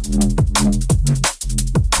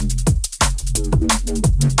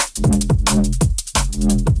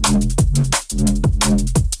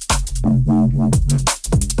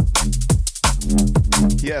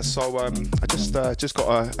Yeah, so I just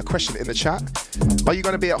got a question in the chat. Are you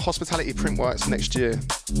going to be at Hospitality Printworks next year?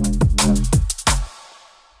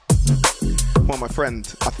 Well, my friend,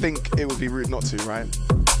 I think it would be rude not to, right?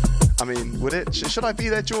 I mean, would it? Should I be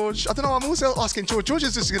there, George? I don't know. I'm also asking George. George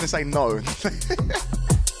is just going to say no.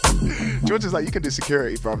 George is like, you can do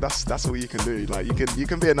security, bro. That's all you can do. Like, you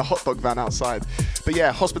can be in the hot dog van outside. But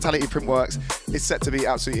yeah, Hospitality Printworks is set to be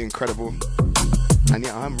absolutely incredible. And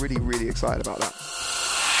yeah, I'm really, really excited about that.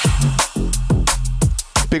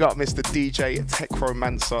 Big up Mr. DJ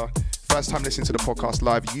Techromancer. First time listening to the podcast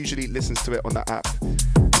live, usually listens to it on the app.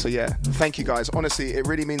 So yeah, thank you guys. Honestly, it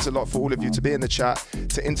really means a lot for all of you to be in the chat,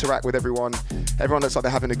 to interact with everyone. Everyone looks like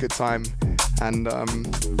they're having a good time. And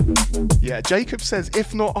yeah, Jacob says,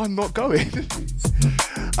 if not, I'm not going.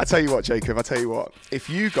 I tell you what, Jacob, if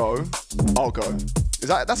you go, I'll go.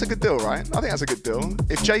 That's a good deal, right? I think that's a good deal.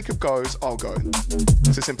 If Jacob goes, I'll go.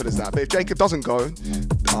 It's as simple as that. But if Jacob doesn't go,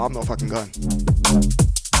 I'm not fucking going.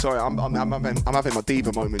 Sorry, I'm having my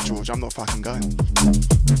diva moment, George. I'm not fucking going.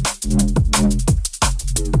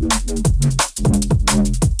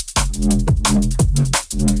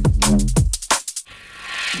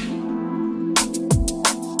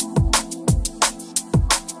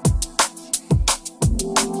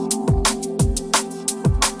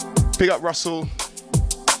 Big up Russell.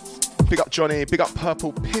 Big up Johnny. Big up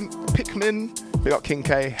Purple Pikmin. Big up King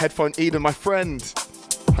K. Headphone Eden, my friend.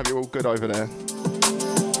 Hope you're all good over there.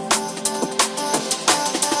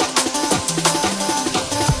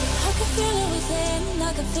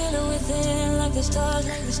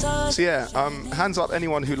 So yeah, hands up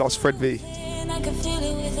anyone who loves Fred V.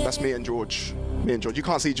 That's me and George. You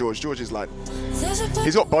can't see George. George is like,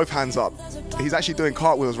 he's got both hands up. He's actually doing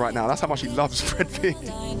cartwheels right now. That's how much he loves Fred V.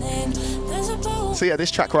 So yeah, this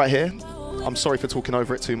track right here, I'm sorry for talking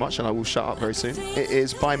over it too much and I will shut up very soon. It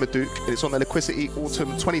is by Maduke. It's on the Liquidity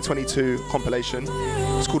Autumn 2022 compilation.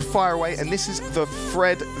 It's called Fire Away and this is the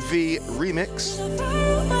Fred V remix.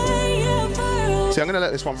 So I'm going to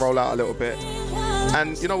let this one roll out a little bit.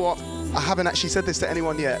 And you know what? I haven't actually said this to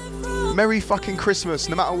anyone yet. Merry fucking Christmas,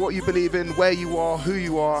 no matter what you believe in, where you are, who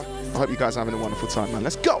you are. I hope you guys are having a wonderful time, man.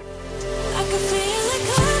 Let's go.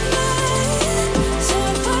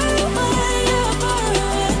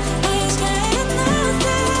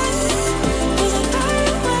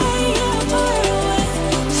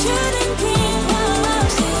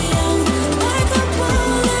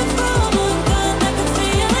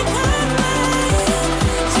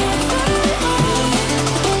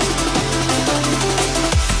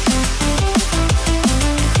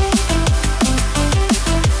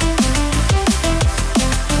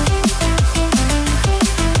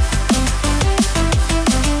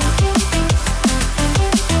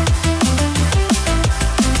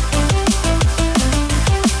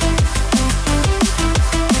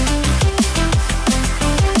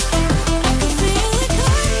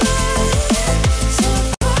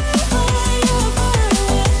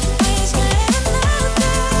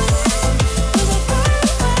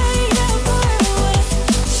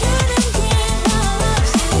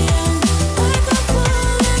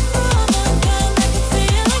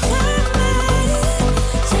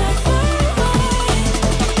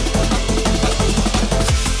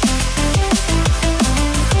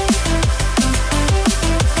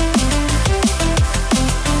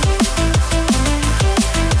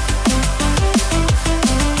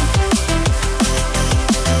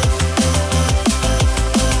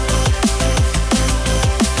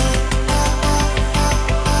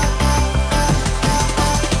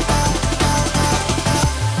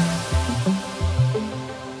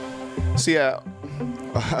 So yeah,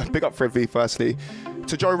 big up Fred V firstly.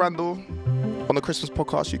 To Joe Randall, on the Christmas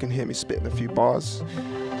podcast, you can hear me spitting a few bars.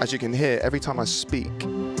 As you can hear, every time I speak,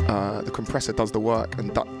 the compressor does the work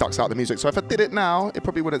and ducks out the music. So if I did it now, it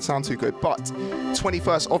probably wouldn't sound too good. But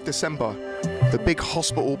 21st of December, the Big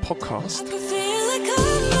Hospital podcast.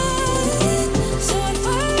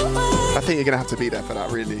 I think you're going to have to be there for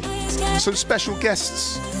that, really. Some special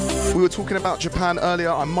guests. We were talking about Japan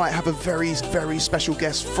earlier. I might have a very, very special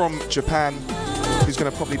guest from Japan who's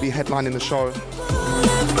going to probably be headlining the show.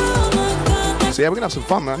 So yeah, we're going to have some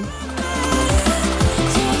fun, man.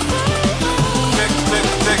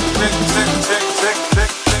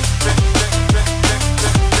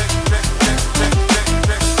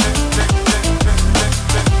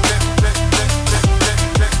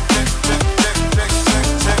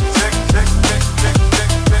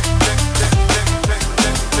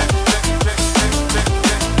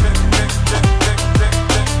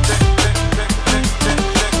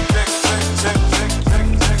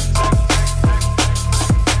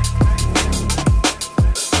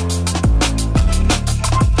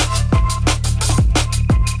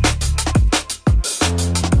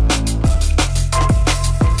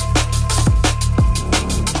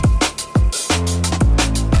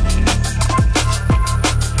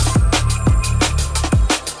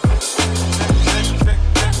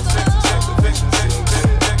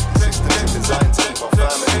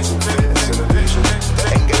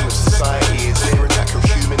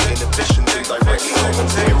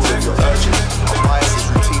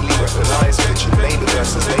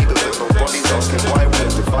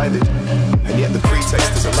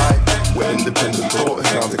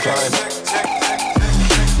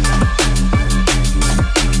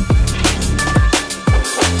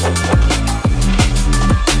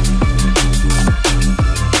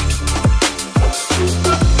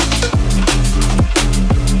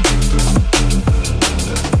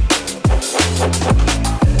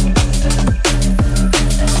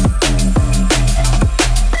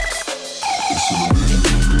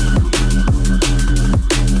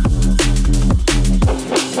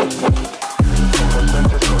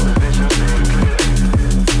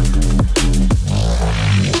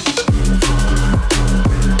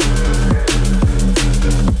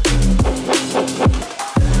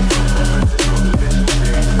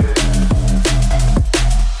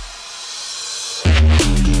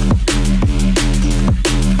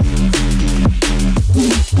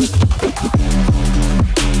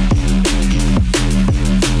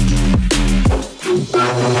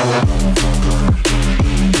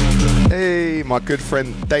 My good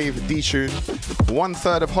friend Dave D-Tune,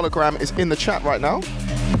 1/3 of Hologram, is in the chat right now.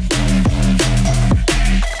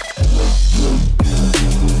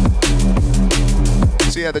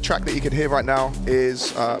 So yeah, the track that you can hear right now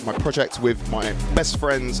is my project with my best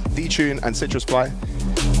friends D-Tune and Citrus Fly.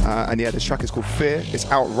 And yeah, this track is called Fear. It's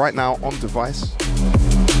out right now on Device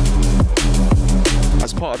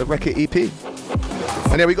as part of the Wreck It EP.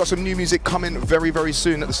 And yeah, we got some new music coming very, very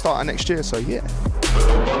soon at the start of next year, so yeah.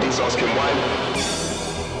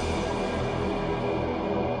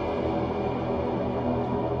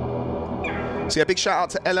 So yeah, big shout out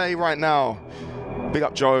to LA right now. Big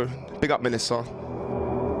up Joe, big up Melissa.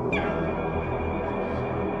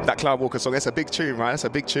 That Cloud Walker song, that's a big tune, right? That's a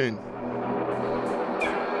big tune.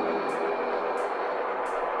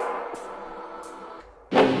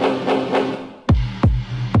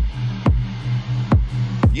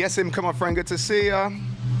 Yes, come on, friend, good to see ya.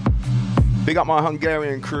 Big up my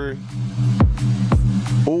Hungarian crew.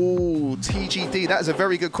 Oh, TGD, that is a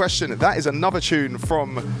very good question. That is another tune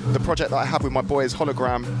from the project that I have with my boys,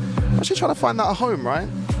 Hologram. I'm actually trying to find that at home, right?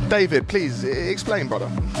 David, please, explain, brother.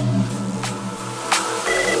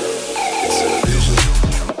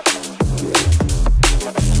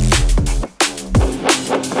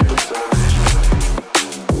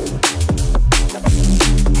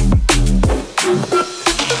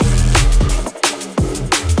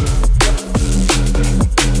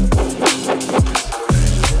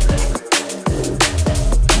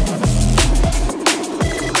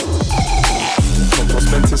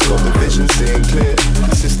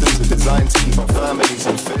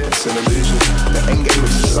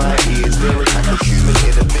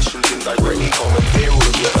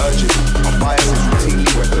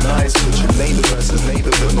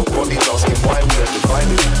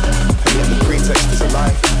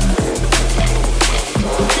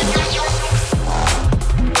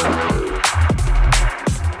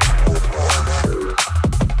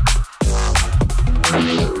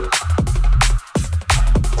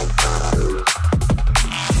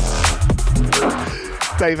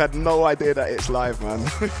 Dave had no idea that it's live, man.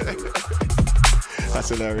 That's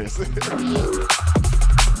hilarious.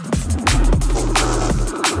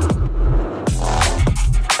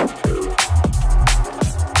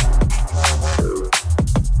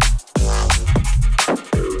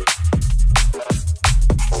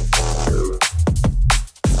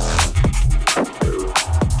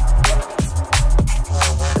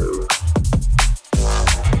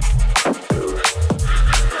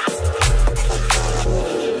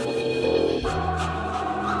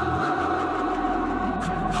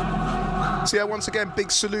 So yeah, once again,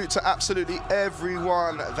 big salute to absolutely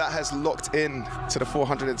everyone that has locked in to the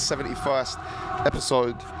 471st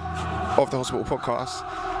episode of the Hospital Podcast.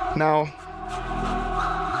 Now,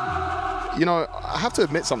 you know, I have to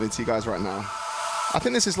admit something to you guys right now. I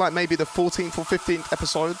think this is like maybe the 14th or 15th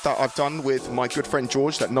episode that I've done with my good friend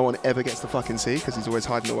George that no one ever gets to fucking see because he's always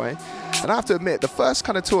hiding away. And I have to admit, the first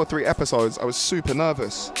kind of 2 or 3 episodes, I was super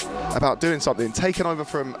nervous about doing something, taking over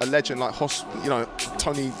from a legend like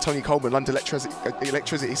Tony Coleman, London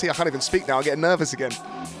Electricity. See, I can't even speak now. I get nervous again.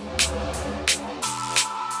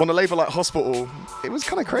 On a label like Hospital, it was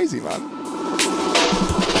kind of crazy, man.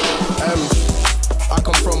 I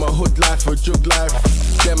come from a hood life, a jug life.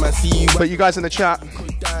 But you guys in the chat,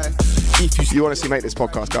 you honestly make this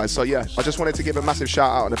podcast, guys. So yeah, I just wanted to give a massive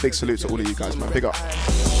shout out and a big salute to all of you guys, man. Big up.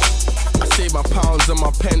 I save my pounds and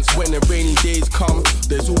my pence when the rainy days come.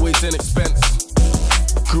 There's always an expense.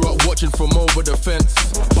 Grew up watching from over the fence.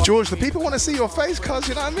 George, the people want to see your face, cuz,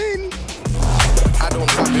 you know what I mean? I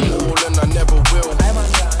don't have it all and I never will.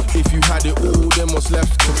 If you had it all, then what's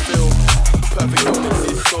left to fill? Perfect don't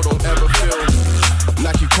exist, so don't ever feel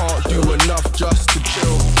like you can't do enough just to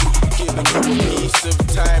chill. Giving you a piece of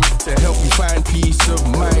time to help you find peace of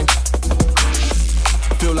mind.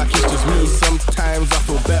 Feel like it's just me sometimes. I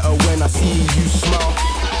feel better when I see you smile.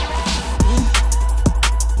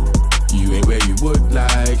 You ain't where you would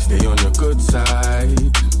like, stay on your good side.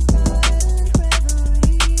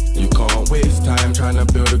 You can't waste time trying to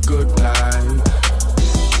build a good life.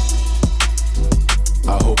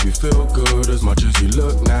 I hope you feel good as much as you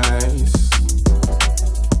look nice.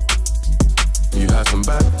 You had some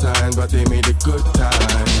bad times, but they made a good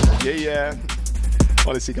time. Yeah.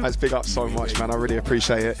 Honestly, guys, big up so much, man. I really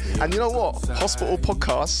appreciate it. And you know what? Hospital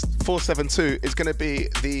Podcast 472 is going to be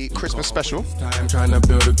the Christmas special. Time trying to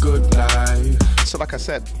build a good life. So like I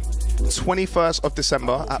said, 21st of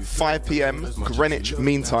December at 5 p.m. Greenwich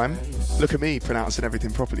Mean Time. Look at me pronouncing everything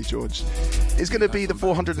properly, George. It's going to be the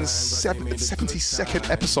 472nd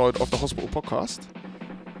episode of the Hospital Podcast.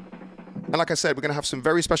 And like I said, we're going to have some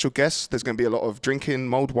very special guests. There's going to be a lot of drinking,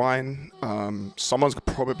 mulled wine. Someone's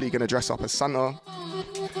probably going to dress up as Santa.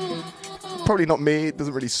 Probably not me. It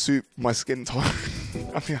doesn't really suit my skin tone.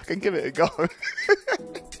 I mean, I can give it a go.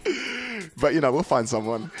 But, you know, we'll find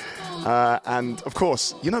someone. And, of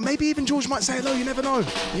course, you know, maybe even George might say hello. You never know.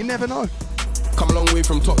 You never know. Come a long way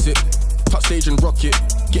from toxic. Touch stage and rock it.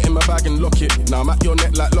 Get in my bag and lock it. Now I'm at your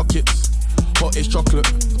neck like lockets. Hot is chocolate.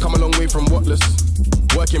 Come a long way from whatless.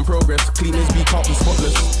 Work in progress, clean as we can't be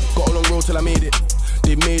spotless. Got a long road till I made it.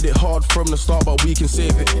 They made it hard from the start, but we can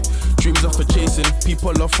save it. Dreams are for chasing,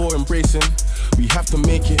 people are for embracing. We have to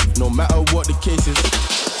make it, no matter what the case is.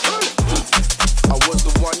 I was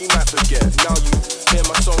the one you might forget. Now you hear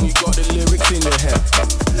my song, you got the lyrics in your head.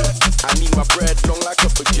 I need my bread long like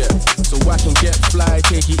a baguette, so I can get fly,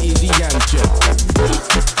 take it easy and jet.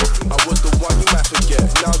 I was the one you might forget.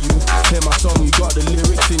 Now you hear my song, you got the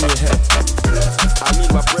lyrics in your head. I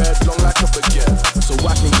need my bread long like a baguette, so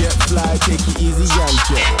I can get fly, take it easy and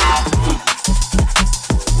jet.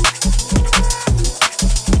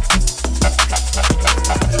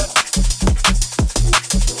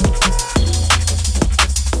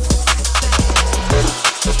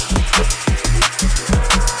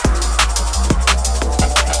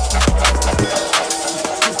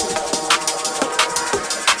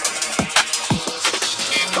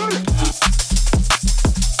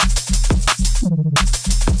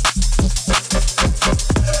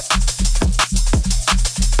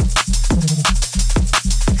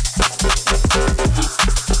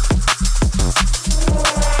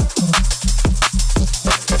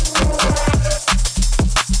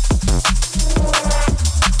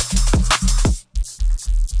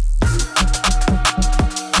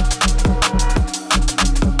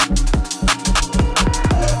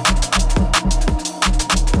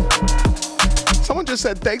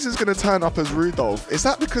 Said Degs is going to turn up as Rudolph. Is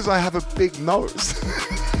that because I have a big nose?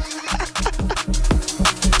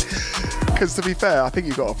 Because to be fair, I think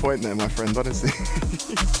you got a point there, my friend, honestly.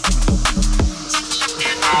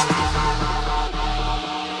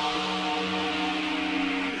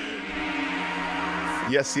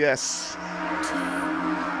 Yes.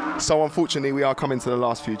 So unfortunately, we are coming to the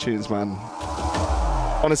last few tunes, man.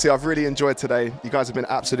 Honestly, I've really enjoyed today. You guys have been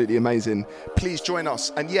absolutely amazing. Please join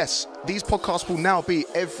us. And yes, these podcasts will now be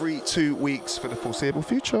every 2 weeks for the foreseeable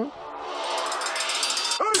future.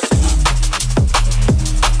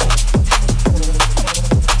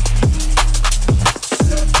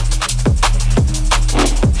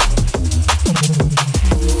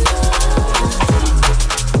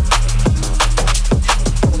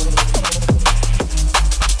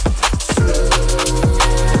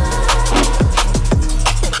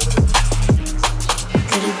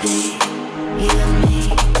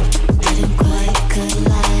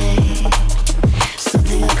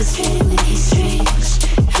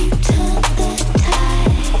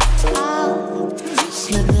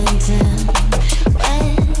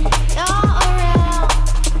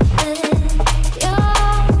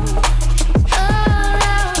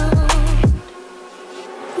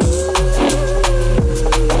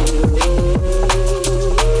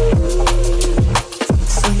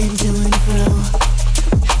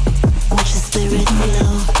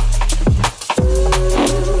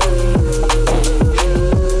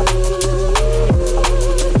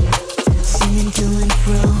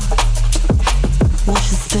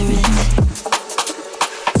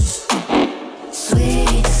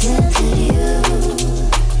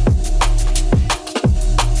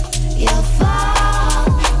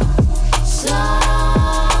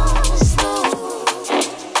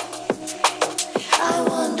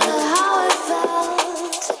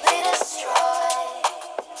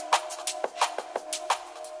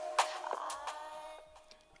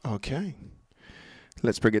 Okay,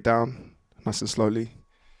 let's bring it down nice and slowly.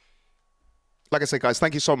 Like I said, guys,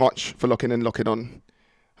 thank you so much for locking in, locking on.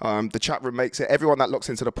 The chat room makes it. Everyone that locks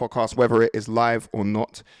into the podcast, whether it is live or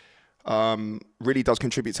not, really does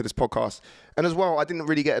contribute to this podcast. And as well, I didn't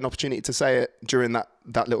really get an opportunity to say it during that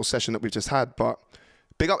little session that we've just had, but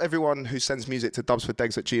big up everyone who sends music to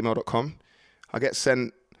dubsfordegs@gmail.com. I get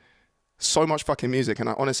sent so much fucking music, and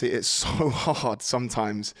honestly, it's so hard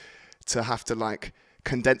sometimes to have to like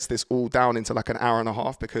condense this all down into like an hour and a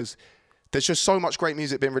half, because there's just so much great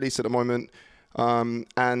music being released at the moment.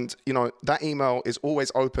 And you know, that email is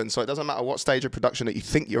always open, so it doesn't matter what stage of production that you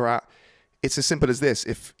think you're at. It's as simple as this: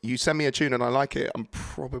 if you send me a tune and I like it, I'm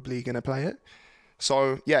probably gonna play it.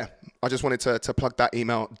 So yeah, I just wanted to plug that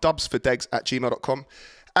email, dubsfordegs@gmail.com.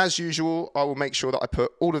 As usual, I will make sure that I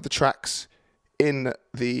put all of the tracks in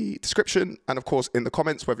the description, and of course in the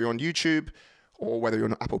comments, whether you're on YouTube or whether you're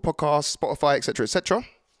on Apple Podcasts, Spotify, etc., etc.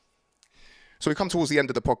 So we come towards the end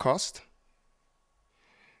of the podcast,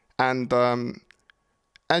 and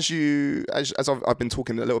as I've been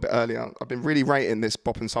talking a little bit earlier, I've been really rating this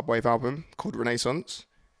Bop and Subwave album called Renaissance,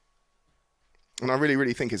 and I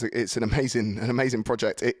really think it's an amazing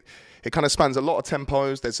project. It kind of spans a lot of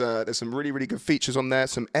tempos. There's some really good features on there,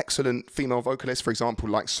 some excellent female vocalists, for example,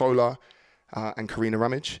 like Solar and Karina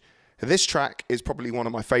Ramage. This track is probably one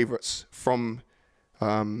of my favorites from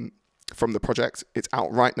the project. It's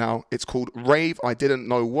out right now. It's called Rave I Didn't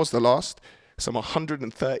Know Was the Last. Some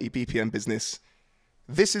 130 BPM business.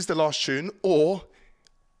 This is the last tune, or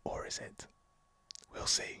is it? We'll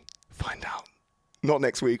see. Find out. Not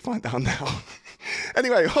next week, find out now.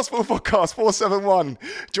 Anyway, Hospital Podcast 471.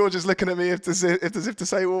 George is looking at me as if to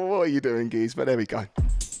say, well, what are you doing, geez? But there we go.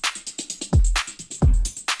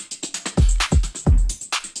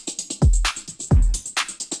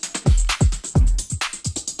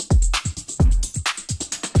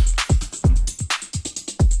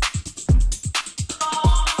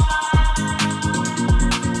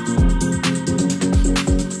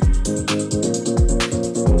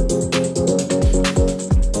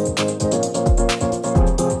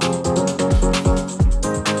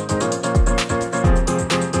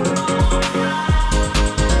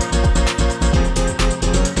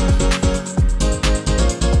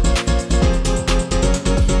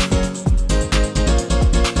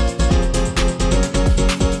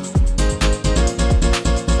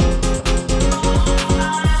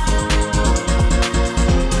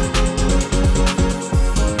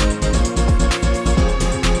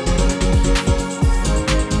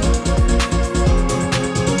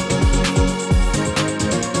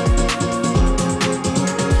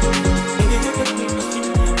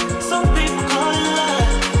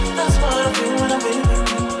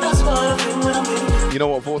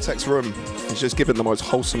 Vortex Room is just giving the most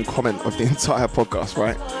wholesome comment of the entire podcast,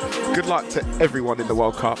 right? Good luck to everyone in the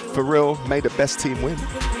World Cup. For real, may the best team win.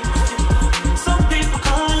 Some people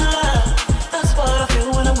call it love. That's what I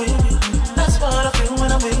feel when I'm with you. That's what I feel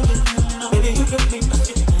when I'm with you. Baby, you can be.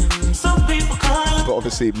 Some people call it love. But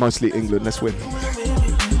obviously, mostly England. Let's win.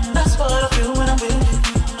 That's what I feel when I'm with you.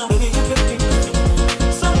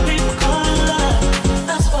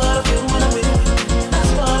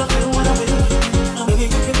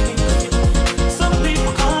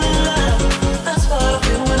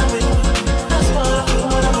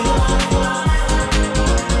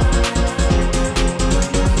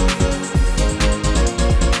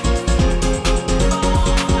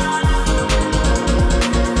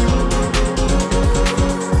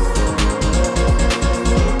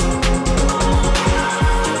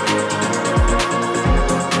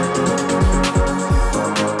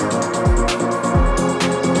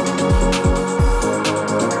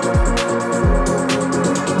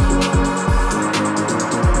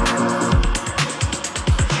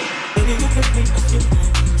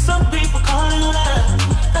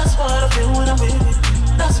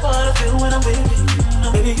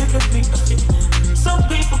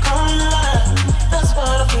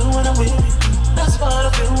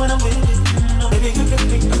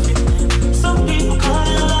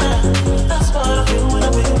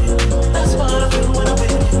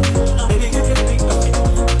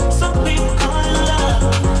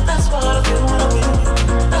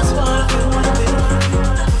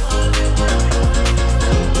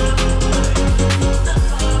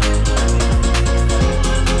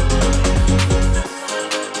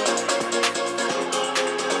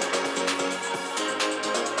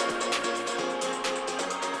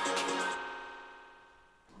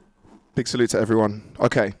 Big salute to everyone.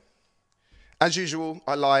 Okay. As usual,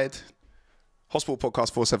 I lied. Hospital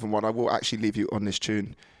Podcast 471. I will actually leave you on this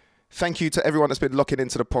tune. Thank you to everyone that's been locking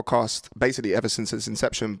into the podcast, basically ever since its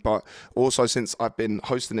inception, but also since I've been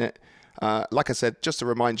hosting it. Like I said, just to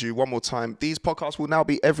remind you one more time, these podcasts will now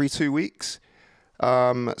be every 2 weeks.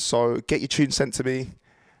 So get your tune sent to me.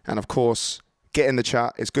 And of course, get in the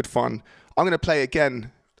chat. It's good fun. I'm going to play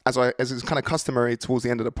again, as is kind of customary towards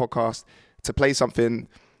the end of the podcast, to play something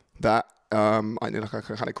that I kind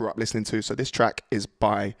of grew up listening to. So this track is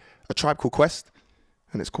by A Tribe Called Quest,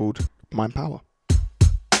 and it's called Mind Power.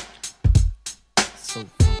 So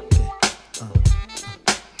funky,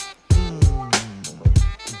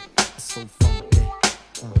 so funky,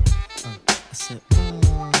 I said,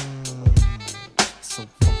 so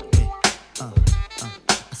funky,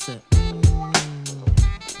 I said,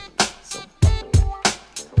 so funky.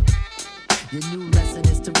 Your new lesson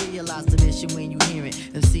is to realize the mission when you hear it.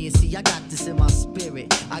 And see, I got this in my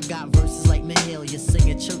spirit. I got verses like Mahalia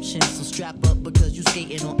singing church hymns, so strap up because you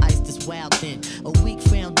skating on ice this wild thin. A weak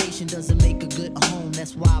foundation doesn't make a good home.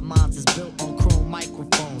 That's why mine is built on chrome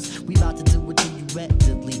microphones. We about to do it to you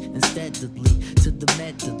readily and steadily to the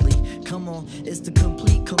medley. Come on, it's the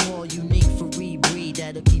complete, come on, unique for rebreed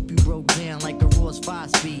that'll keep you broke down like a Royce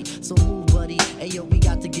 5-speed. So move, buddy. Hey yo, we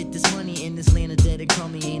got to get this money in this land of dead and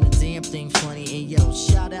crummy. Ain't a damn thing funny. And yo,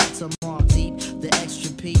 shout out to Mark Deep, the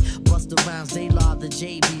extra P, Busta Rhymes, they law the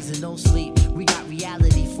JBs and no sleep. We got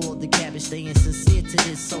reality for the cabbage, staying sincere to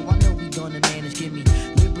this, so I know we gonna manage. Give me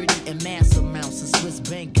liberty and mass amounts and Swiss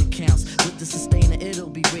bank accounts. With the sustainer, it'll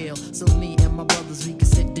be real. So me and my brothers, we can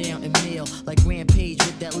sit down and meal like Rampage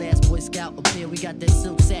with that last Boy Scout appeal. We got that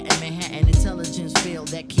silk satin Manhattan intelligence feel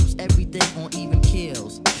that keeps everything on even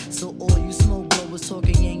kills. So all you smoke blowers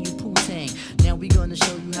talking yang, you poo-tang. Now we gonna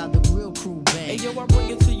show you how the real crew bang. Hey yo, I bring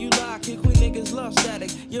it to you live, kick we niggas love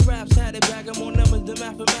static. Your raps had it, bag 'em on numbers, the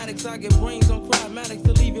mathematics. I get brains on cryomatics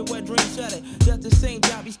to leave it where dreams shattered. Just the same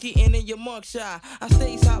job, be skeeting in your mugshot. I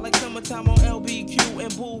stay hot like summertime on LBQ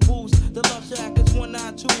and Boo Boos. The love shack is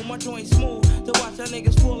 192, my joint smooth. To watch our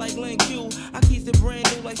niggas fall like Lin Q. I keep it brand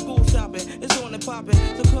new like school shopping. It's on and popping.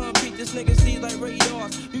 So come beat this nigga see like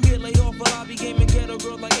radars. You get laid off while I be gaming ghetto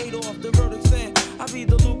girls like Adolf. The verdict saying I be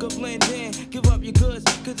the Luca blend in. Give up your goods,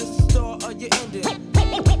 cause it's the start of your ending.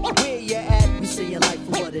 Where you at? We see your life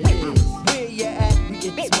for what it is. Where you at? We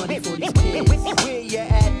get this money for these kids. Where you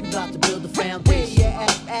at? We about to build a foundation. Where you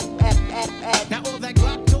at? Now all that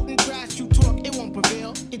Glock toting trash you talk, it won't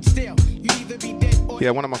prevail. It's still, you either be dead or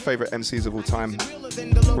Yeah, one of my favorite MCs of all time.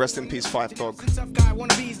 Rest in peace, Five Dog.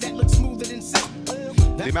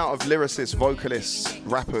 The amount of lyricists, vocalists,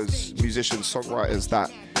 rappers, musicians, songwriters that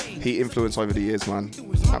he influenced over the years, man.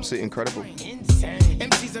 Absolutely incredible.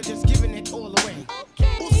 MCs are just giving it all away.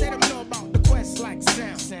 Who said them know about the quest like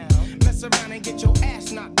sound? Mess around and get your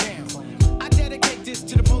ass knocked down. I dedicate this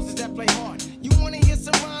to the posers that play hard. You wanna hear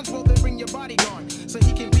some rhymes? Well, then bring your bodyguard so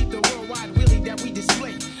he can beat the worldwide wheelie that we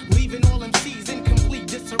display, leaving all MCs in complete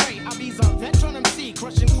disarray. I be a veteran MC,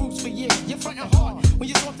 crushing crews for years. You're frontin' hard when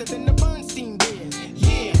you're softer than the Bernstein beers.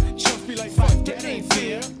 Yeah, chumps be like, fuck, that ain't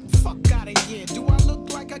fair. Fuck out of here. Do I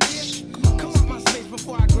look like I did? Come up my space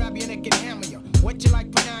before I grab your neck and hammer you. Wet you like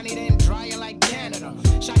Panani, then dry you like Canada.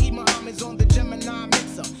 Shaheed Muhammad's on the Gemini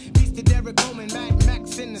mixer. Beast to Derek Coleman, Mad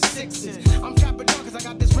Max in the 6s. I'm trapping on cause I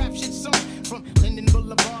got this rap shit song from Linden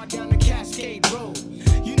Boulevard down to Cascade Road.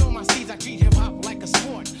 You know my steeds, I treat hip hop like a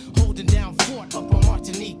sport. Holding down fort up on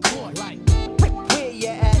Martinique Court. Like, where you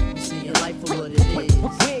at? We see your life for what it is.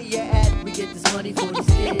 Where you at? We get this money for these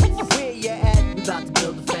kids. Where you at? We about to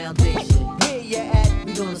build a foundation. Where you at?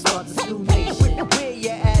 We gonna start the school nation. Where you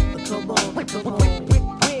at? Come on. Where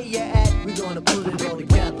you at? We gonna put it all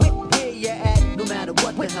together. Where you at? No matter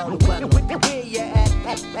what the hell the weather. Where you at?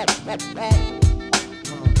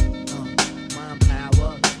 Mind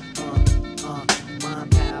power.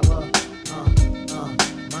 Mind power.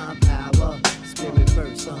 Mind power. Spirit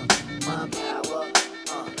first. Mind power.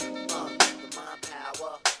 Mind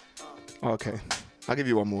power. Okay, I'll give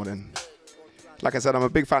you one more then. Like I said, I'm a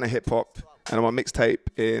big fan of hip hop, and on my mixtape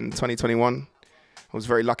in 2021, I was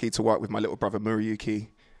very lucky to work with my little brother Muriyuki,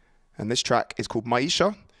 and this track is called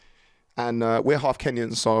Maisha, and we're half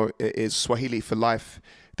Kenyan, so it is Swahili for life.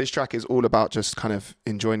 This track is all about just kind of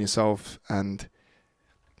enjoying yourself and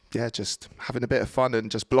yeah, just having a bit of fun and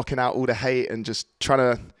just blocking out all the hate and just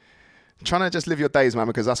trying to just live your days, man,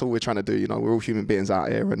 because that's all we're trying to do. You know, we're all human beings out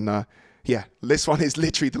here, and yeah, this one is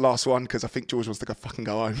literally the last one because I think George wants to fucking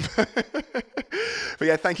go home. But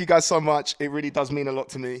yeah, thank you guys so much. It really does mean a lot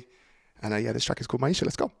to me. And yeah, this track is called Maisha.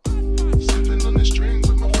 Let's go. Sipping on the strings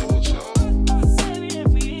with my full show.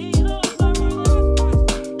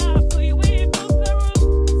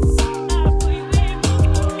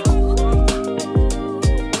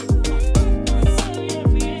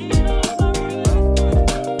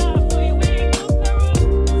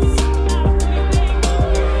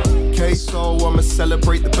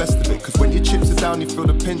 celebrate the best of it. Cause when your chips are down, you feel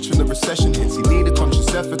the pinch when the recession hits. You need a conscious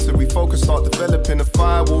effort to refocus, start developing a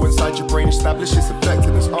firewall inside your brain, establish its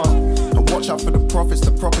effectiveness. And watch out for the prophets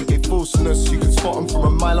that propagate falseness. You can spot them from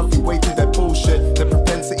a mile off, you waited their bullshit. Their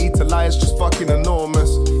propensity to lie is just fucking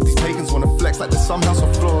enormous. These pagans wanna flex like they're somehow so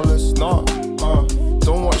flawless. Nah,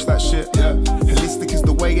 don't watch that shit, yeah. Holistic is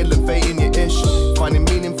the way elevating your ish. Finding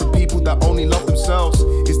meaning for people that only love themselves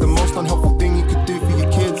is the most unhelpful thing you could do for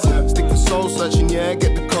your kids, yeah. Stick to soul searching, yeah,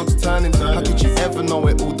 get the cogs turning. How could you ever know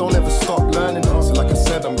it all? Don't ever stop learning. So like I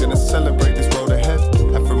said, I'm gonna celebrate this road ahead.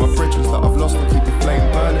 And for my bridges that I've lost, I'll keep the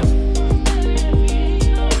flame burning.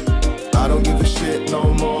 I don't give a shit no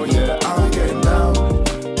more, yeah, I'm getting down.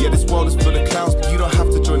 Yeah, this world is full of clowns, but you don't have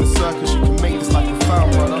to join the circus. You can make this life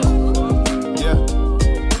profound, brother.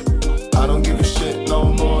 I don't give a shit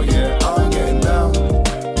no more, yeah, I'm getting down.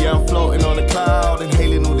 Yeah, I'm floating on a cloud,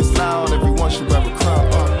 inhaling all this loud. Everyone should wear a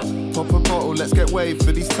crown. Pop a bottle, let's get waved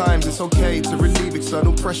for these times. It's okay to relieve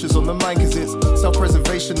external pressures on the mind, cause it's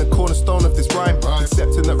self-preservation, the cornerstone of this rhyme.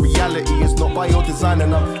 Accepting that reality is not by your design,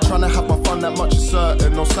 and I'm trying to have my fun, that much is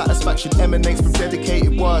certain. No satisfaction emanates from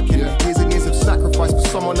dedicated work, and years and years of sacrifice for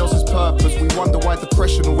someone else's purpose. We wonder why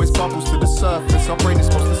depression always bubbles to the surface. Our brain is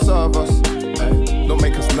supposed to serve us, don't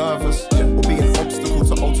make us nervous, or be an obstacle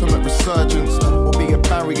to ultimate resurgence, or be a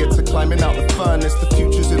barrier to climbing out the furnace. The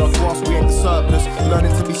future's in our grasp, we ain't the surplus.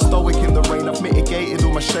 Learning to be stoic in the rain, I've mitigated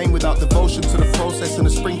all my shame without devotion to the process and a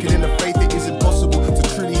sprinkling of faith. It is impossible to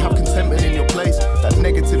truly have contentment in your place. That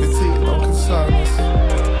negativity don't concern us.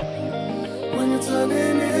 When you're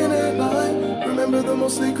turning in at night, remember the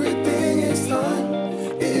most sacred thing is time.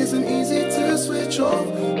 It isn't easy to switch off,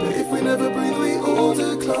 but if we never breathe, we all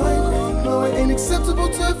decline. No, it ain't acceptable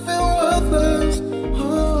to feel worthless.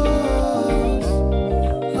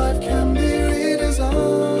 Life can be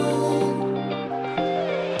redesigned.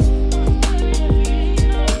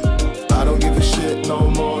 I don't give a shit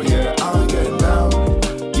no more, yeah, I'm getting down.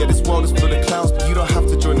 Yeah, this world is full of clowns, but you don't have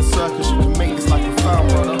to join the circus. You can make this life profound,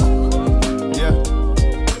 brother. Yeah,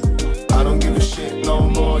 I don't give a shit no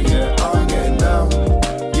more, yeah, I'm getting down.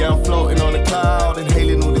 Yeah, I'm floating on a cloud,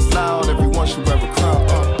 inhaling all this loud. Everyone should wear a crown.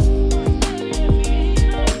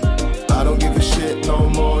 I don't give a shit no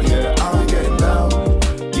more, yeah, I'm getting down.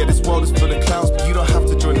 Yeah, this world is full of clowns, but you don't have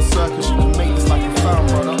to join the circus. You can make this life profound,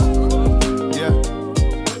 brother. Yeah,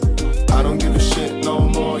 I don't give a shit no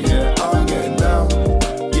more, yeah, I'm getting down.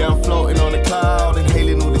 Yeah, I'm floating on a cloud,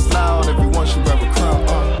 inhaling all this loud. Everyone should wear a crown.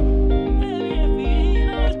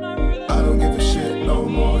 I don't give a shit no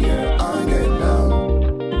more, yeah, I'm getting down.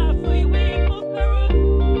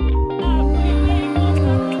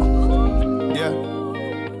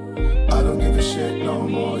 I don't give a shit no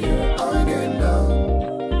more, yeah, I'm getting down.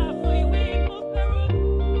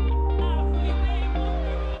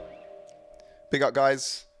 Big up,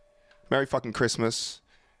 guys. Merry fucking Christmas.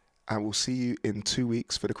 And we'll see you in 2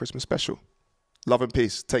 weeks for the Christmas special. Love and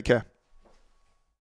peace. Take care.